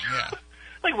we're looking, yeah.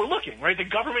 Like, we're looking, right? The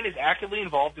government is actively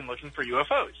involved in looking for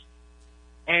UFOs.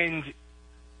 And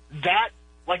that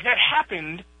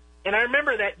happened, and I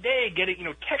remember that day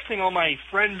texting all my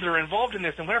friends that are involved in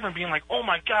this and whatever, and being like, oh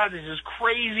my God, this is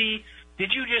crazy.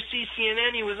 Did you just see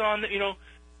CNN? He was on, and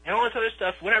all this other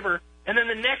stuff, whatever. And then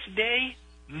the next day,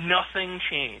 nothing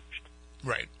changed.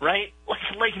 Right. Right?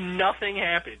 Like nothing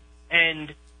happened.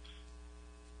 And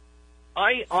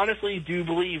I honestly do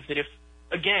believe that if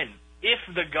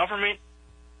the government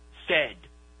said,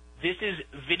 this is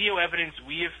video evidence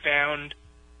we have found,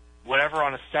 whatever,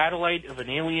 on a satellite of an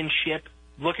alien ship,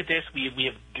 look at this, we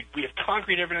have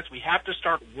concrete evidence, we have to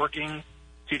start working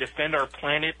to defend our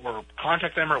planet or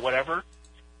contact them or whatever,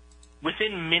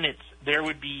 within minutes there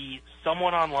would be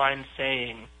someone online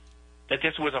saying that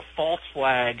this was a false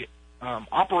flag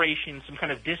operation, some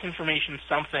kind of disinformation,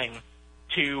 something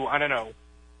to, I don't know,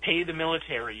 pay the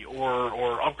military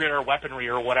or upgrade our weaponry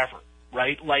or whatever,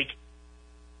 right? Like,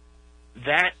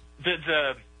 that,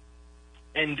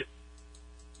 and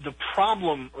the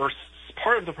problem, or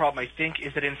part of the problem, I think,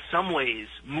 is that in some ways,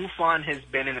 MUFON has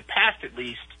been, in the past at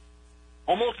least,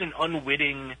 almost an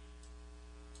unwitting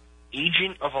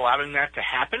agent of allowing that to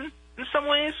happen in some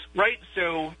ways, right?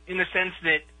 So, in the sense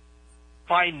that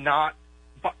by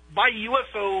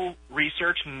UFO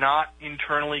research not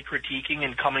internally critiquing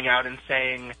and coming out and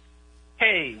saying,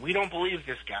 hey, we don't believe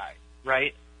this guy,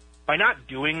 right? By not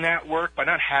doing that work, by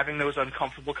not having those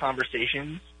uncomfortable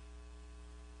conversations,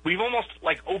 we've almost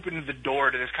opened the door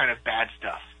to this kind of bad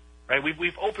stuff, right?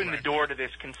 We've opened the door to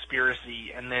this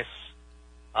conspiracy and this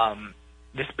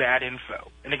bad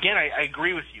info. And again, I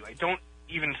agree with you. I don't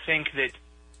even think that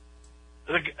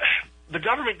the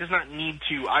government does not need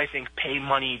to, I think, pay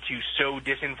money to sow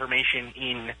disinformation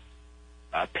in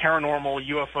paranormal,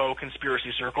 UFO,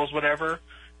 conspiracy circles, whatever,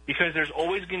 because there's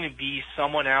always going to be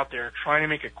someone out there trying to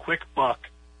make a quick buck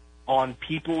on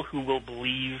people who will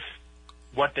believe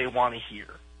what they want to hear,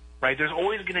 right? There's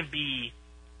always going to be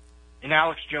an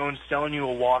Alex Jones selling you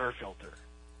a water filter,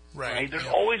 right? There's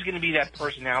always going to be that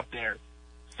person out there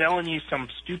selling you some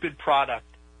stupid product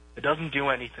that doesn't do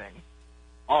anything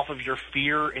off of your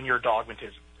fear and your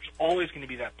dogmatism. There's always going to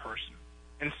be that person.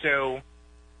 And so,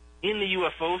 in the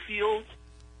UFO field,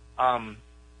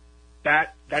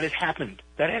 that has happened.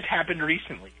 That has happened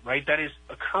recently, right? That is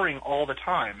occurring all the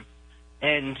time.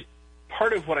 And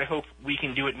part of what I hope we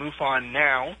can do at MUFON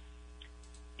now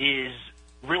is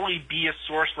really be a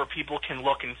source where people can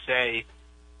look and say,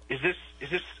 is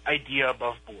this idea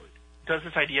above board? Does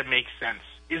this idea make sense?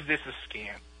 Is this a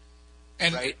scam?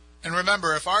 Right? And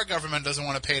remember, if our government doesn't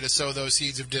want to pay to sow those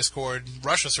seeds of discord,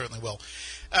 Russia certainly will.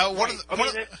 And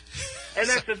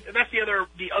that's the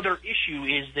other issue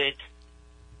is that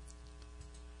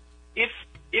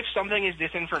if something is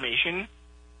disinformation,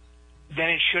 then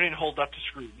it shouldn't hold up to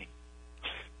scrutiny,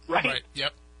 right? Right.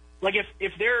 Yep. Like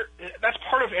if that's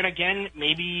part of, and again,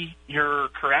 maybe you're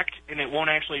correct, and it won't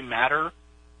actually matter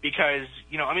because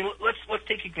let's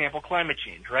take example climate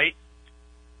change, right?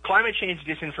 Climate change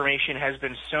disinformation has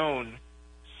been sown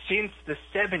since the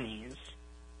 70s.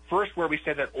 First, where we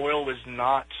said that oil was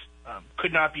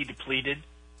could not be depleted.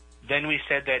 Then we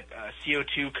said that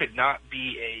CO2 could not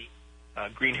be a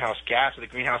greenhouse gas, so the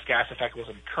greenhouse gas effect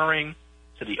wasn't occurring,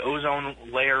 so the ozone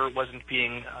layer wasn't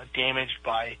being damaged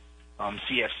by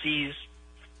CFCs.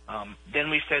 Then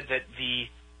we said that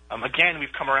again,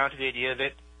 we've come around to the idea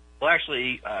that well,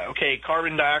 actually, okay,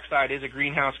 carbon dioxide is a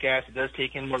greenhouse gas. It does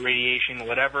take in more radiation,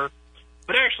 whatever.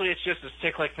 But actually, it's just a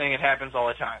cyclic thing. It happens all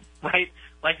the time, right?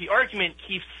 Like, the argument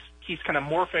keeps kind of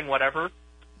morphing, whatever.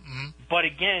 Mm-hmm. But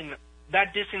again,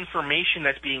 that disinformation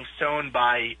that's being sown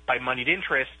by moneyed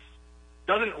interests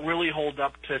doesn't really hold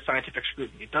up to scientific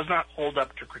scrutiny. It does not hold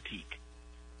up to critique.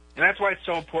 And that's why it's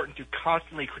so important to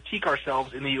constantly critique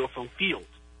ourselves in the UFO field.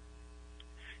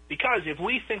 Because if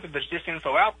we think that there's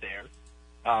disinfo out there,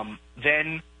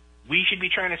 then we should be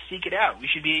trying to seek it out. We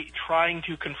should be trying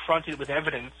to confront it with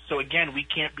evidence. So again, we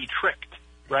can't be tricked,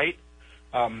 right?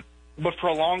 But for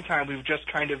a long time, we've just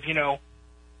kind of,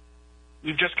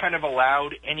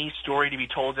 allowed any story to be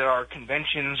told at our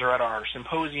conventions or at our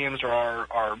symposiums or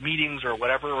our meetings or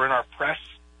whatever, or in our press,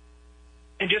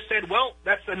 and just said, well,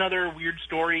 that's another weird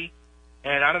story,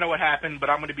 and I don't know what happened, but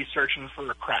I'm going to be searching for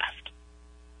a craft,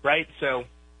 right? So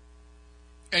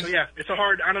yeah, it's a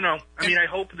hard, I don't know. I mean, I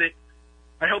hope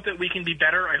that we can be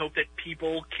better. I hope that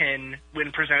people can,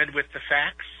 when presented with the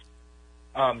facts,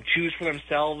 choose for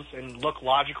themselves and look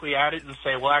logically at it and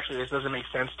say, well, actually, this doesn't make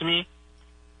sense to me.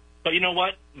 But you know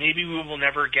what? Maybe we will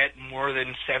never get more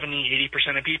than 70,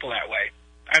 80% of people that way.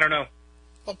 I don't know.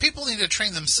 Well, people need to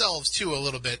train themselves, too, a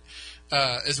little bit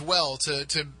as well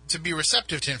to be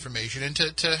receptive to information and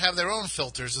to have their own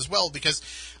filters as well. Because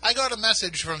I got a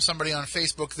message from somebody on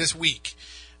Facebook this week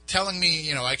telling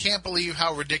me, I can't believe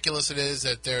how ridiculous it is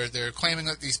that they're claiming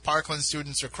that these Parkland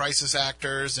students are crisis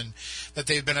actors and that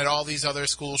they've been at all these other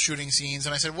school shooting scenes.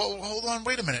 And I said, well, hold on,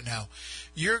 wait a minute now.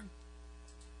 You're...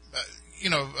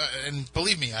 and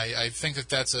believe me, I think that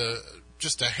that's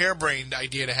just a harebrained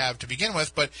idea to have to begin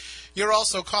with, but you're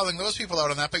also calling those people out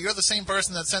on that, but you're the same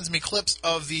person that sends me clips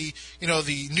of the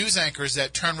news anchors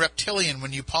that turn reptilian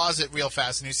when you pause it real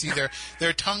fast and you see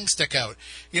their tongue stick out.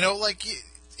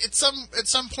 At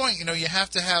some point, you have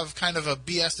to have kind of a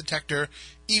BS detector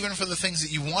even for the things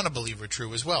that you want to believe are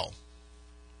true as well.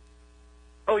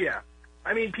 Oh, yeah.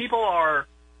 I mean, people are...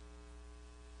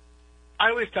 I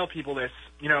always tell people this,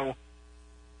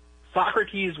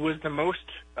 Socrates was the most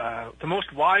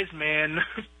wise man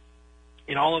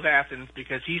in all of Athens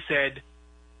because he said,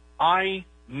 I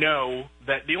know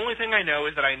that the only thing I know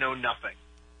is that I know nothing.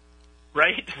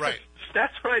 Right? Right.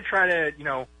 That's what I try to,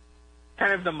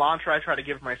 kind of the mantra I try to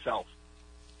give myself.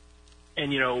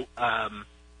 And,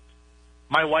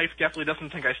 my wife definitely doesn't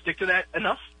think I stick to that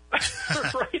enough.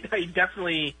 Right? I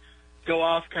definitely go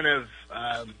off kind of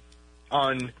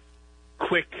on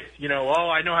quick,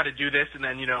 I know how to do this, and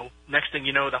then, next thing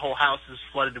you know, the whole house is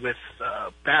flooded with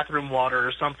bathroom water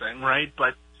or something, right?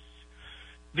 But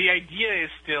the idea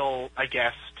is still, I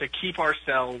guess, to keep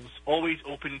ourselves always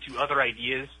open to other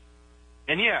ideas.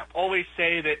 And, yeah, always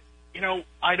say that,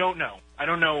 I don't know. I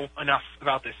don't know enough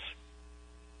about this.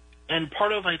 And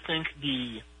part of, I think,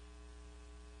 the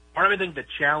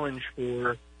challenge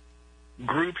for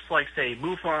groups like, say,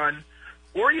 MUFON,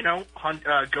 or,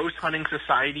 ghost hunting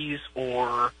societies,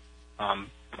 or, I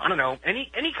don't know,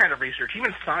 any kind of research,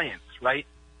 even science, right?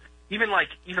 Even like,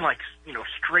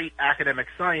 straight academic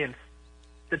science,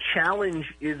 the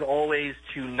challenge is always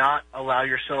to not allow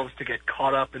yourselves to get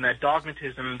caught up in that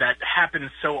dogmatism that happens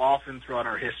so often throughout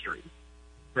our history,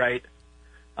 right?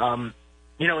 In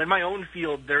my own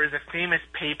field, there is a famous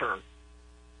paper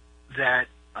that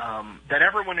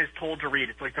everyone is told to read.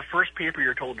 It's like the first paper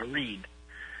you're told to read.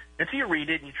 And so you read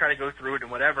it and you try to go through it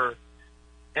and whatever.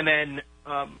 And then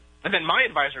my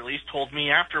advisor, at least, told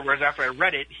me afterwards, after I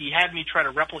read it, he had me try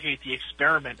to replicate the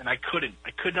experiment, and I couldn't.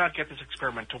 I could not get this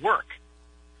experiment to work.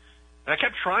 And I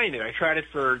kept trying it. I tried it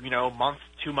for, a month,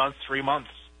 2 months, 3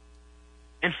 months.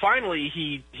 And finally,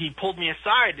 he pulled me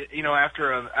aside,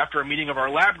 after a meeting of our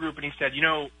lab group, and he said,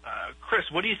 Chris,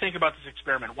 what do you think about this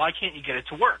experiment? Why can't you get it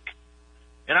to work?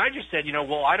 And I just said,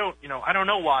 well, I don't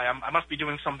know why. I must be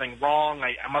doing something wrong.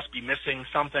 I must be missing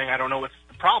something. I don't know what's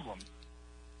the problem.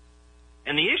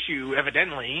 And the issue,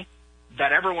 evidently,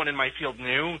 that everyone in my field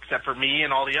knew, except for me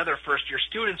and all the other first-year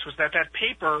students, was that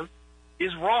paper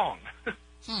is wrong.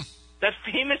 That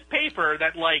famous paper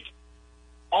that,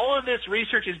 all of this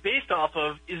research is based off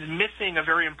of is missing a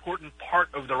very important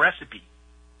part of the recipe.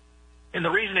 And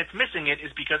the reason it's missing it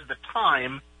is because at the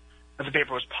time that the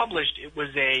paper was published, it was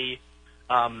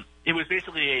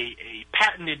basically a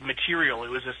patented material. It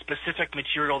was a specific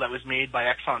material that was made by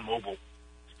ExxonMobil.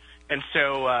 And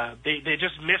so they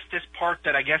just missed this part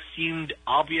that I guess seemed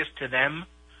obvious to them,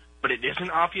 but it isn't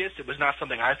obvious. It was not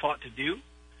something I thought to do.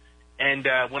 And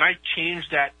when I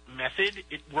changed that method,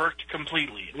 it worked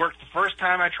completely. It worked the first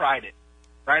time I tried it,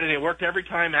 right? And it worked every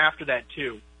time after that,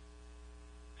 too.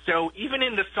 So even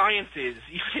in the sciences,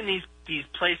 even in these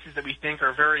places that we think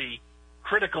are very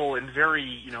critical and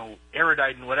very,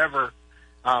 erudite and whatever,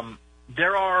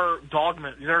 there are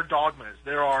dogmas.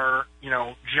 There are,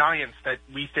 giants that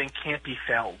we think can't be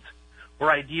felled,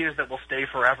 or ideas that will stay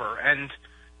forever. And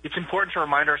it's important to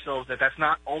remind ourselves that that's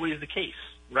not always the case,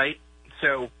 right?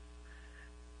 So,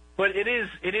 but it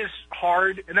is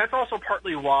hard, and that's also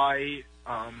partly why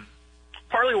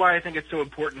I think it's so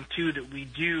important too that we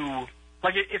do.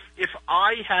 Like, if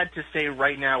I had to say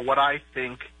right now where I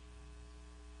think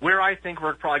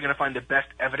we're probably going to find the best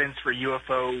evidence for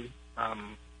UFO,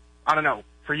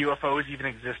 for UFOs even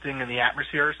existing in the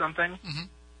atmosphere or something, mm-hmm.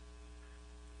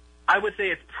 I would say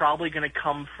it's probably going to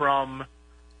come from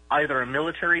either a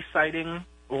military sighting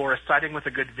or a sighting with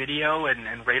a good video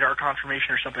and radar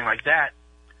confirmation or something like that.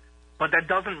 But that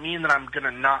doesn't mean that I'm going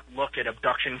to not look at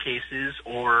abduction cases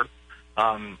or,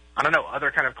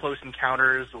 other kind of close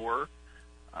encounters or,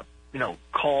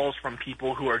 calls from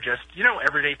people who are just,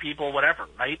 everyday people, whatever,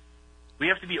 right? We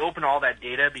have to be open to all that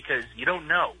data because you don't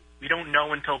know. We don't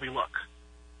know until we look.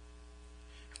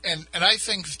 And I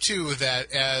think, too, that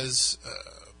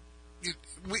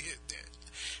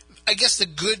I guess the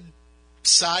good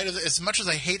side of it, as much as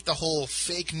I hate the whole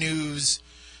fake news,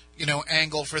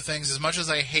 angle for things, as much as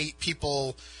I hate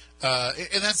people,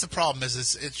 and that's the problem, is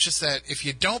it's just that if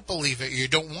you don't believe it, you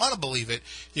don't want to believe it,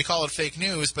 you call it fake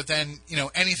news, but then,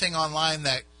 anything online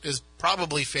that is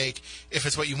probably fake, if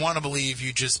it's what you want to believe,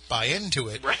 you just buy into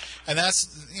it. Right. And that's,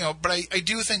 but I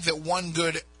do think that one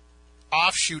good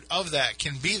offshoot of that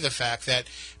can be the fact that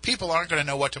people aren't going to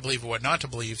know what to believe or what not to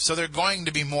believe, so they're going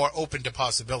to be more open to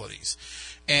possibilities.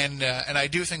 And I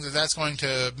do think that that's going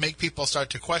to make people start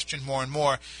to question more and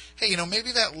more, hey,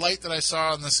 maybe that light that I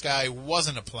saw in the sky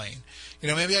wasn't a plane.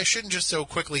 Maybe I shouldn't just so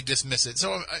quickly dismiss it.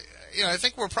 So, I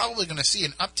think we're probably going to see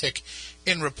an uptick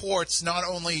in reports, not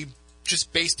only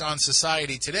just based on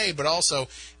society today, but also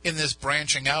in this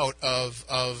branching out of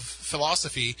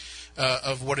philosophy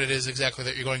of what it is exactly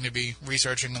that you're going to be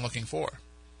researching and looking for.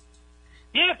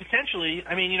 Yeah, potentially.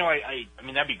 I mean, I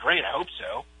mean, that'd be great. I hope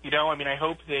so. I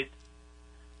hope that.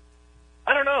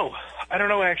 I don't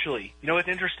know, actually. It's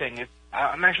interesting.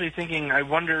 I'm actually thinking, I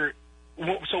wonder.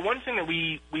 So one thing that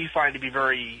we find to be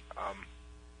very,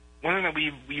 one thing that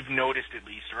we've noticed, at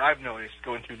least, or I've noticed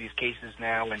going through these cases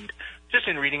now, and just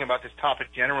in reading about this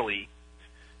topic generally,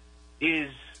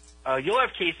 is you'll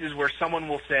have cases where someone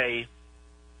will say,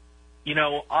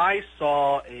 I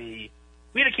saw we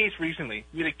had a case recently.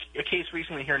 We had a case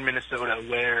recently here in Minnesota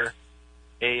where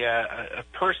a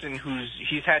person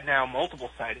he's had now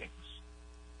multiple sightings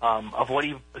of what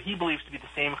he believes to be the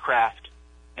same craft,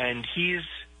 and he's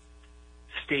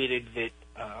stated that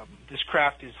this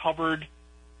craft is hovered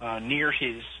near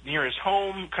his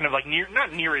home, kind of like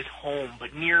not near his home,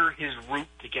 but near his route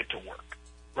to get to work,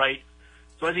 right?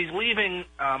 So as he's leaving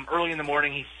early in the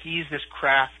morning, he sees this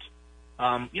craft.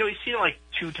 He's seen it like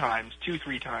 3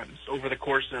 times over the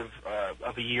course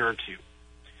of a year or two.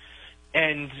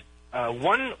 And at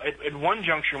one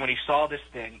juncture, when he saw this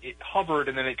thing, it hovered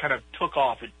and then it kind of took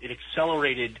off. It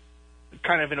accelerated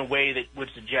kind of in a way that would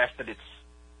suggest that it's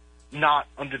not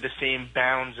under the same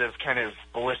bounds of kind of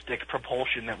ballistic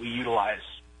propulsion that we utilize.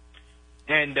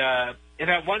 And in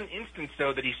that one instance,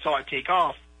 though, that he saw it take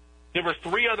off, there were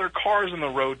 3 other cars on the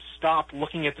road stopped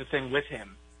looking at the thing with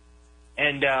him.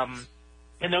 And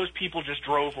those people just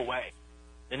drove away.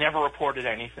 They never reported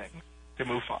anything to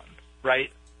MUFON,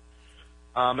 right?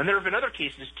 And there have been other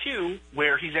cases, too,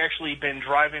 where he's actually been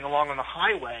driving along on the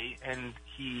highway and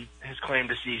he has claimed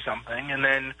to see something, and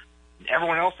then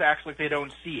everyone else acts like they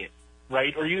don't see it,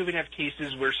 right? Or you even have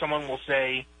cases where someone will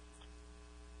say,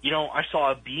 I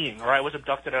saw a being, or I was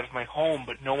abducted out of my home,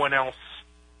 but no one else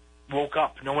woke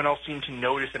up. No one else seemed to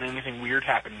notice that anything weird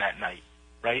happened that night,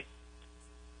 right?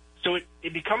 So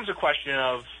it becomes a question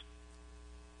of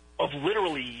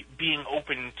literally being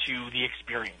open to the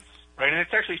experience, right? And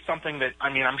it's actually something that,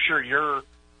 I'm sure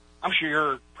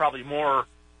you're probably more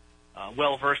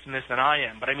well versed in this than I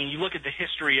am. But you look at the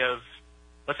history of,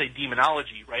 let's say,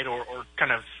 demonology, right, or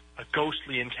kind of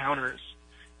ghostly encounters,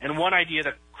 and one idea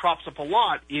that crops up a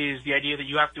lot is the idea that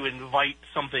you have to invite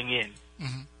something in,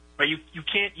 mm-hmm. right?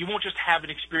 You won't just have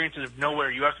an experience out of nowhere.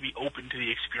 You have to be open to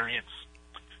the experience,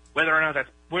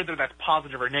 whether that's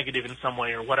positive or negative in some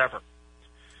way or whatever.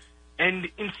 And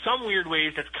in some weird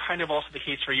ways, that's kind of also the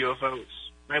case for UFOs,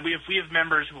 right? We have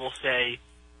members who will say,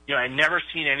 I'd never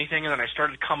seen anything, and then I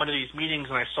started coming to these meetings,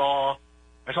 and I saw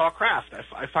a craft.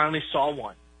 I finally saw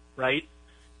one, right?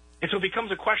 And so it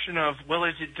becomes a question of, well,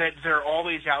 is it that they're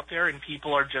always out there and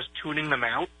people are just tuning them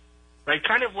out, right?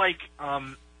 Kind of like, how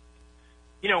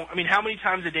many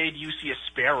times a day do you see a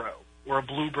sparrow or a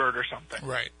bluebird or something?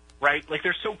 Right. Right? Like,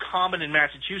 they're so common in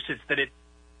Massachusetts that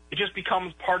it just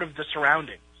becomes part of the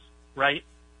surroundings, right?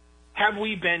 Have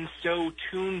we been so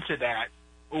tuned to that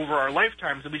over our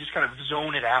lifetimes that we just kind of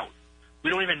zone it out? We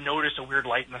don't even notice a weird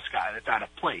light in the sky that's out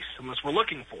of place unless we're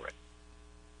looking for it.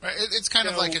 Right. It's kind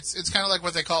of like it's kind of like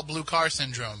what they call blue car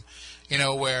syndrome,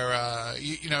 where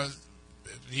you know.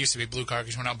 It used to be blue car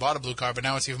because you went out and bought a blue car, but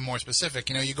now it's even more specific.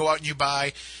 You go out and you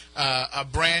buy a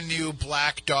brand new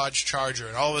black Dodge Charger,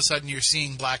 and all of a sudden you're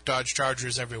seeing black Dodge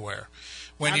Chargers everywhere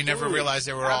when you never realized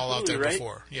they were all out there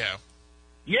before. Yeah.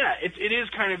 Yeah, it is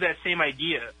kind of that same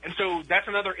idea, and so that's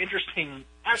another interesting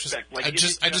aspect. I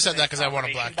just said that because I want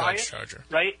a black Dodge Charger,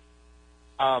 right?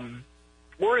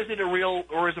 Or is it a real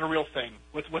thing?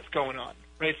 What's going on,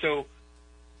 right? So,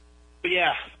 but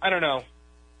yeah, I don't know.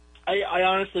 I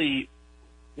honestly.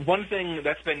 One thing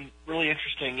that's been really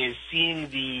interesting is seeing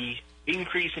the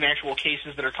increase in actual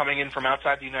cases that are coming in from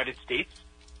outside the United States.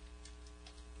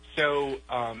 So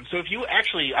if you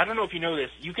actually, I don't know if you know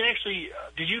this, you can actually,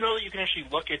 did you know that you can actually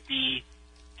look at the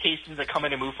cases that come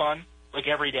into MUFON, like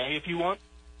every day if you want?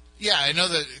 Yeah, I know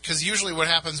that, because usually what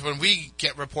happens when we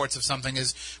get reports of something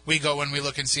is we go and we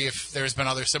look and see if there's been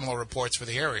other similar reports for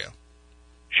the area.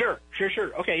 Sure.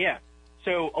 Okay, yeah.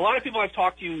 So a lot of people I've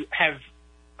talked to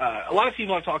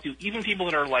even people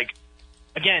that are like,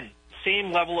 again,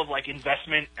 same level of like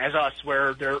investment as us,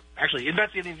 where they're actually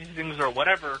investigating these things or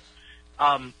whatever,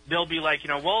 they'll be like,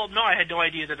 well, no, I had no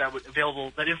idea that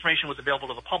information was available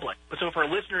to the public. But so for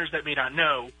listeners that may not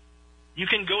know, you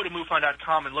can go to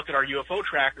MUFON.com and look at our UFO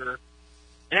tracker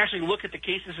and actually look at the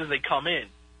cases as they come in.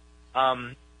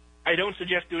 I don't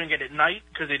suggest doing it at night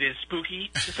because it is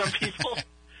spooky to some people.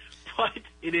 But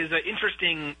it is an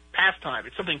interesting pastime.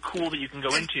 It's something cool that you can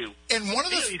go into. And one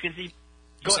of the you can see.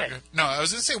 Go ahead. No, I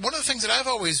was going to say one of the things that I've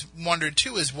always wondered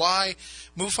too is why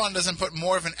MUFON doesn't put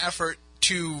more of an effort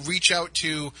to reach out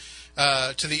to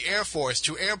the Air Force,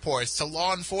 to airports, to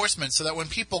law enforcement, so that when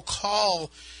people call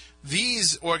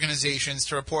these organizations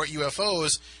to report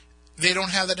UFOs, they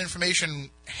don't have that information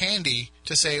handy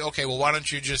to say, okay, well, why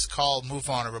don't you just call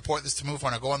MUFON or report this to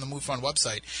MUFON or go on the MUFON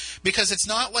website? Because it's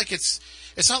not like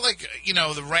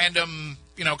the random,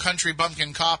 country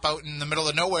bumpkin cop out in the middle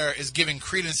of nowhere is giving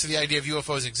credence to the idea of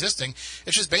UFOs existing.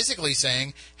 It's just basically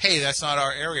saying, hey, that's not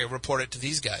our area. Report it to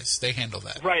these guys. They handle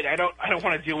that. Right. I don't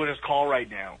want to deal with this call right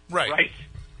now. Right.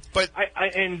 But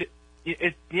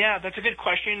yeah, that's a good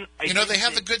question. They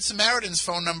have the Good Samaritan's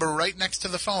phone number right next to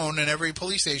the phone in every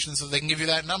police station, so they can give you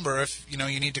that number if you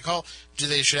need to call.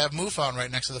 They should have MUFON right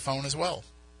next to the phone as well.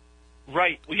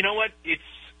 Right. Well, you know what?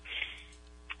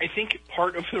 I think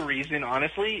part of the reason,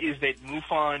 honestly, is that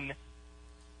MUFON,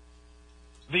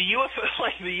 the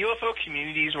UFO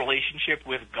community's relationship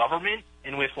with government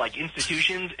and with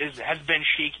institutions has been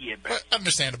shaky at best.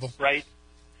 Understandable, right?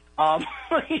 You know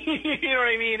what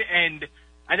I mean? And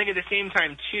I think at the same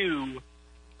time too,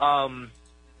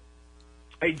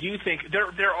 I do think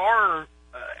there are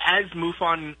as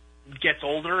MUFON gets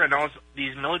older and as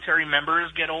these military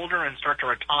members get older and start to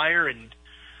retire and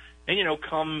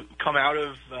come out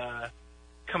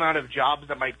of jobs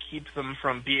that might keep them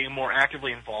from being more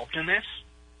actively involved in this.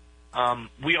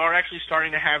 We are actually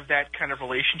starting to have that kind of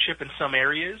relationship in some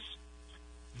areas,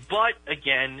 but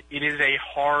again, it can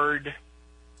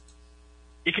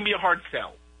be a hard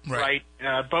sell, right?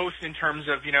 Both in terms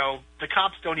of the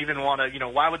cops don't even want to,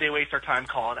 why would they waste their time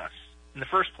calling us in the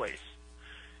first place?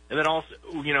 And then also,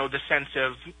 the sense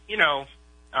of,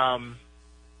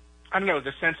 I don't know,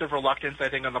 the sense of reluctance, I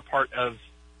think, on the part of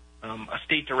a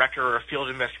state director or a field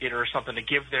investigator or something to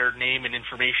give their name and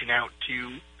information out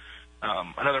to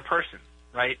another person,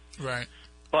 right? Right.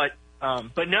 But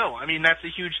no, I mean, that's a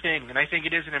huge thing, and I think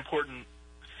it is an important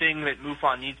thing that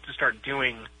MUFON needs to start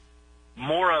doing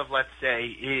more of, let's say,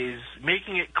 is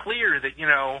making it clear that,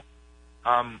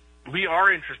 we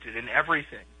are interested in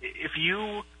everything.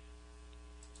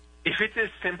 If it's as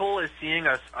simple as seeing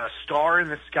a star in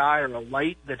the sky or a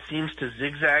light that seems to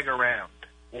zigzag around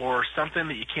or something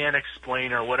that you can't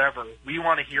explain or whatever, we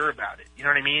want to hear about it. You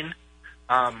know what I mean?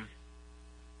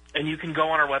 And you can go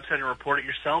on our website and report it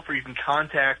yourself, or you can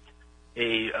contact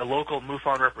a local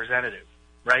MUFON representative,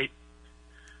 right?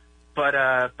 But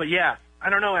yeah, I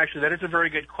don't know, actually. That is a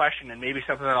very good question, and maybe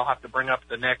something that I'll have to bring up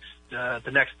the next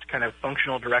kind of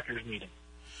functional directors meeting.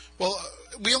 Well,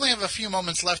 we only have a few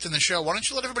moments left in the show. Why don't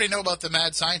you let everybody know about the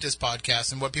Mad Scientist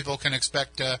podcast and what people can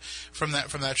expect from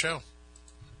that show?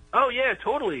 Oh, yeah,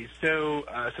 totally. So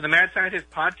the Mad Scientist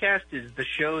podcast is the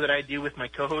show that I do with my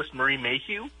co-host, Marie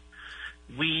Mayhew.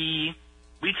 We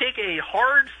take a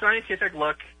hard scientific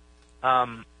look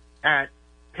at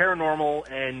paranormal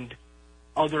and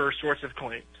other sorts of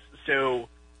claims. So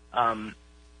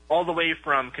all the way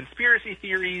from conspiracy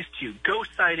theories to ghost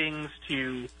sightings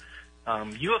to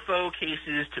UFO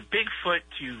cases to Bigfoot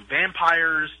to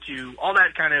vampires to all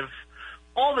that kind of,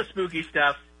 all the spooky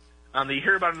stuff that you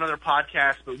hear about in other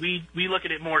podcasts, but we look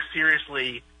at it more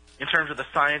seriously in terms of the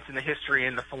science and the history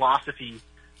and the philosophy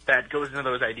that goes into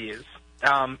those ideas.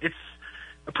 It's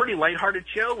a pretty lighthearted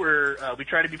show where we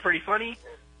try to be pretty funny.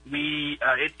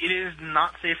 It is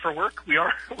not safe for work. We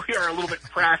are a little bit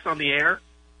crass on the air,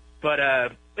 but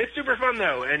it's super fun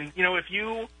though. And you know, if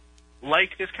you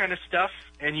like this kind of stuff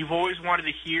and you've always wanted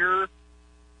to hear,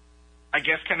 I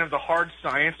guess, kind of the hard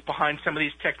science behind some of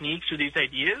these techniques or these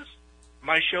ideas,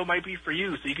 my show might be for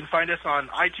you. So you can find us on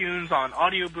iTunes, on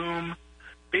Audio Boom,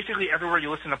 basically everywhere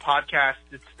you listen to podcasts.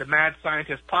 It's the Mad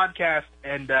Scientist Podcast,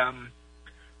 and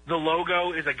the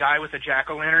logo is a guy with a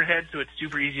jack-o'-lantern head, so it's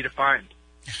super easy to find.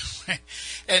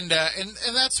 and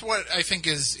that's what I think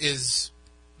is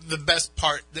the best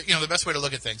part, the best way to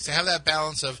look at things, to have that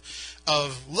balance of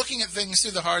looking at things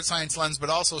through the hard science lens, but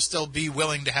also still be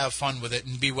willing to have fun with it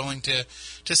and be willing to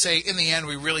say, in the end,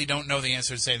 we really don't know the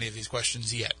answer to any of these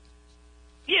questions yet.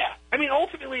 Yeah. I mean,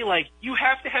 ultimately, like, you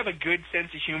have to have a good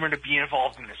sense of humor to be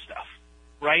involved in this stuff,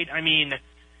 right? I mean,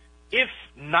 if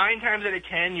 9 times out of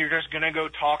 10 you're just going to go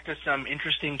talk to some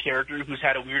interesting character who's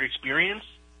had a weird experience,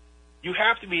 you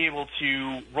have to be able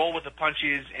to roll with the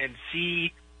punches and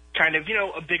see kind of,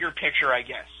 a bigger picture, I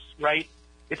guess, right?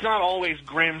 It's not always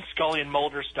grim Scully and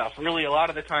Mulder stuff. Really, a lot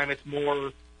of the time it's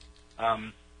more,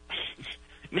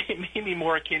 maybe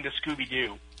more akin to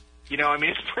Scooby-Doo. I mean,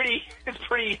 it's pretty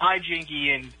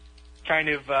hijinky and kind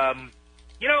of,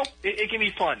 it can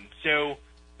be fun. So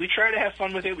we try to have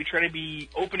fun with it. We try to be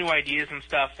open to ideas and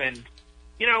stuff. And,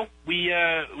 we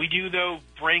do, though,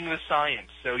 bring the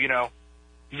science. So, if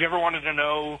you've ever wanted to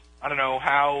know, I don't know,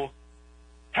 how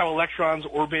electrons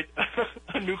orbit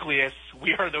a nucleus,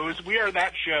 we are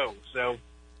that show. So.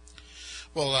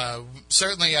 Well,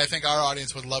 certainly I think our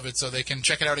audience would love it, so they can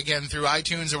check it out again through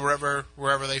iTunes or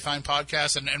wherever they find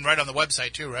podcasts, and right on the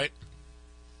website too, right?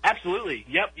 Absolutely.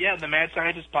 Yep. Yeah, the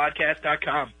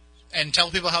MadScientistPodcast.com. And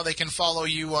tell people how they can follow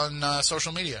you on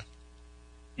social media.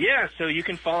 Yeah, so you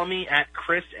can follow me at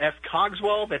Chris F.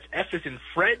 Coggswell, that's F as in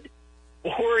Fred,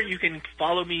 or you can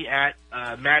follow me at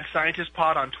Mad Scientist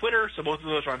Pod on Twitter, so both of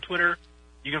those are on Twitter.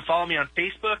 You can follow me on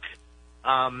Facebook.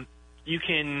 You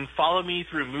can follow me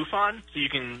through MUFON, so you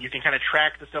can kind of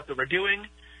track the stuff that we're doing.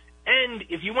 And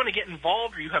if you want to get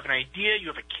involved, or you have an idea, you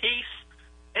have a case,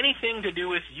 anything to do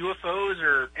with UFOs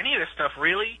or any of this stuff,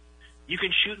 really, you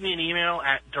can shoot me an email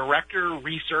at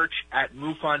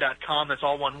directorresearch@MUFON.com. That's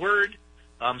all one word.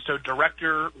 So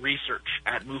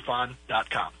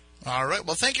directorresearch@MUFON.com. All right.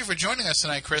 Well, thank you for joining us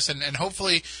tonight, Chris, and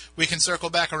hopefully we can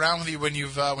circle back around with you when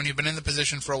you've been in the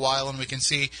position for a while, and we can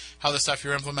see how the stuff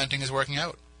you're implementing is working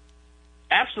out.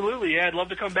 Absolutely. Yeah, I'd love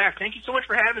to come back. Thank you so much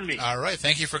for having me. All right.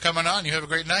 Thank you for coming on. You have a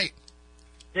great night.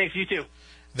 Thanks. You too.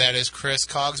 That is Chris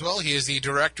Coggswell. He is the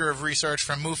Director of Research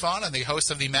from MUFON and the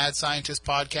host of the Mad Scientist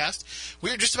Podcast.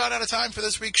 We are just about out of time for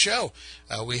this week's show.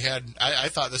 I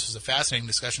thought this was a fascinating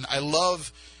discussion. I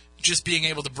love just being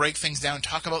able to break things down,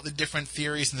 talk about the different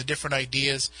theories and the different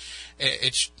ideas.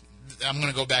 I'm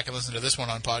going to go back and listen to this one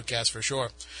on podcast for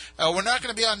sure. We're not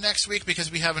going to be on next week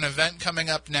because we have an event coming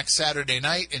up next Saturday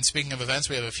night. And speaking of events,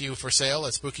 we have a few for sale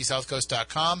at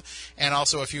SpookySouthCoast.com and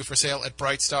also a few for sale at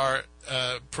Brightstar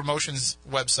Promotions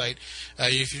website.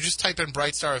 If you just type in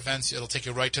Brightstar Events, it'll take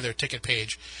you right to their ticket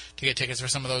page to get tickets for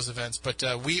some of those events. But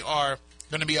we are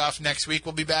going to be off next week.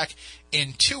 We'll be back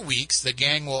in 2 weeks. The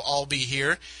gang will all be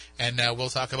here, and we'll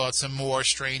talk about some more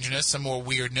strangeness, some more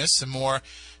weirdness, some more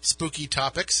spooky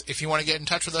topics. If you want to get in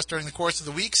touch with us during the course of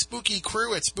the week,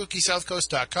 spookycrew at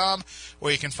SpookySouthCoast.com,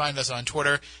 or you can find us on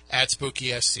Twitter at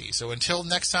SpookySC. So until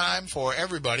next time, for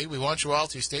everybody, we want you all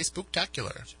to stay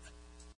spooktacular.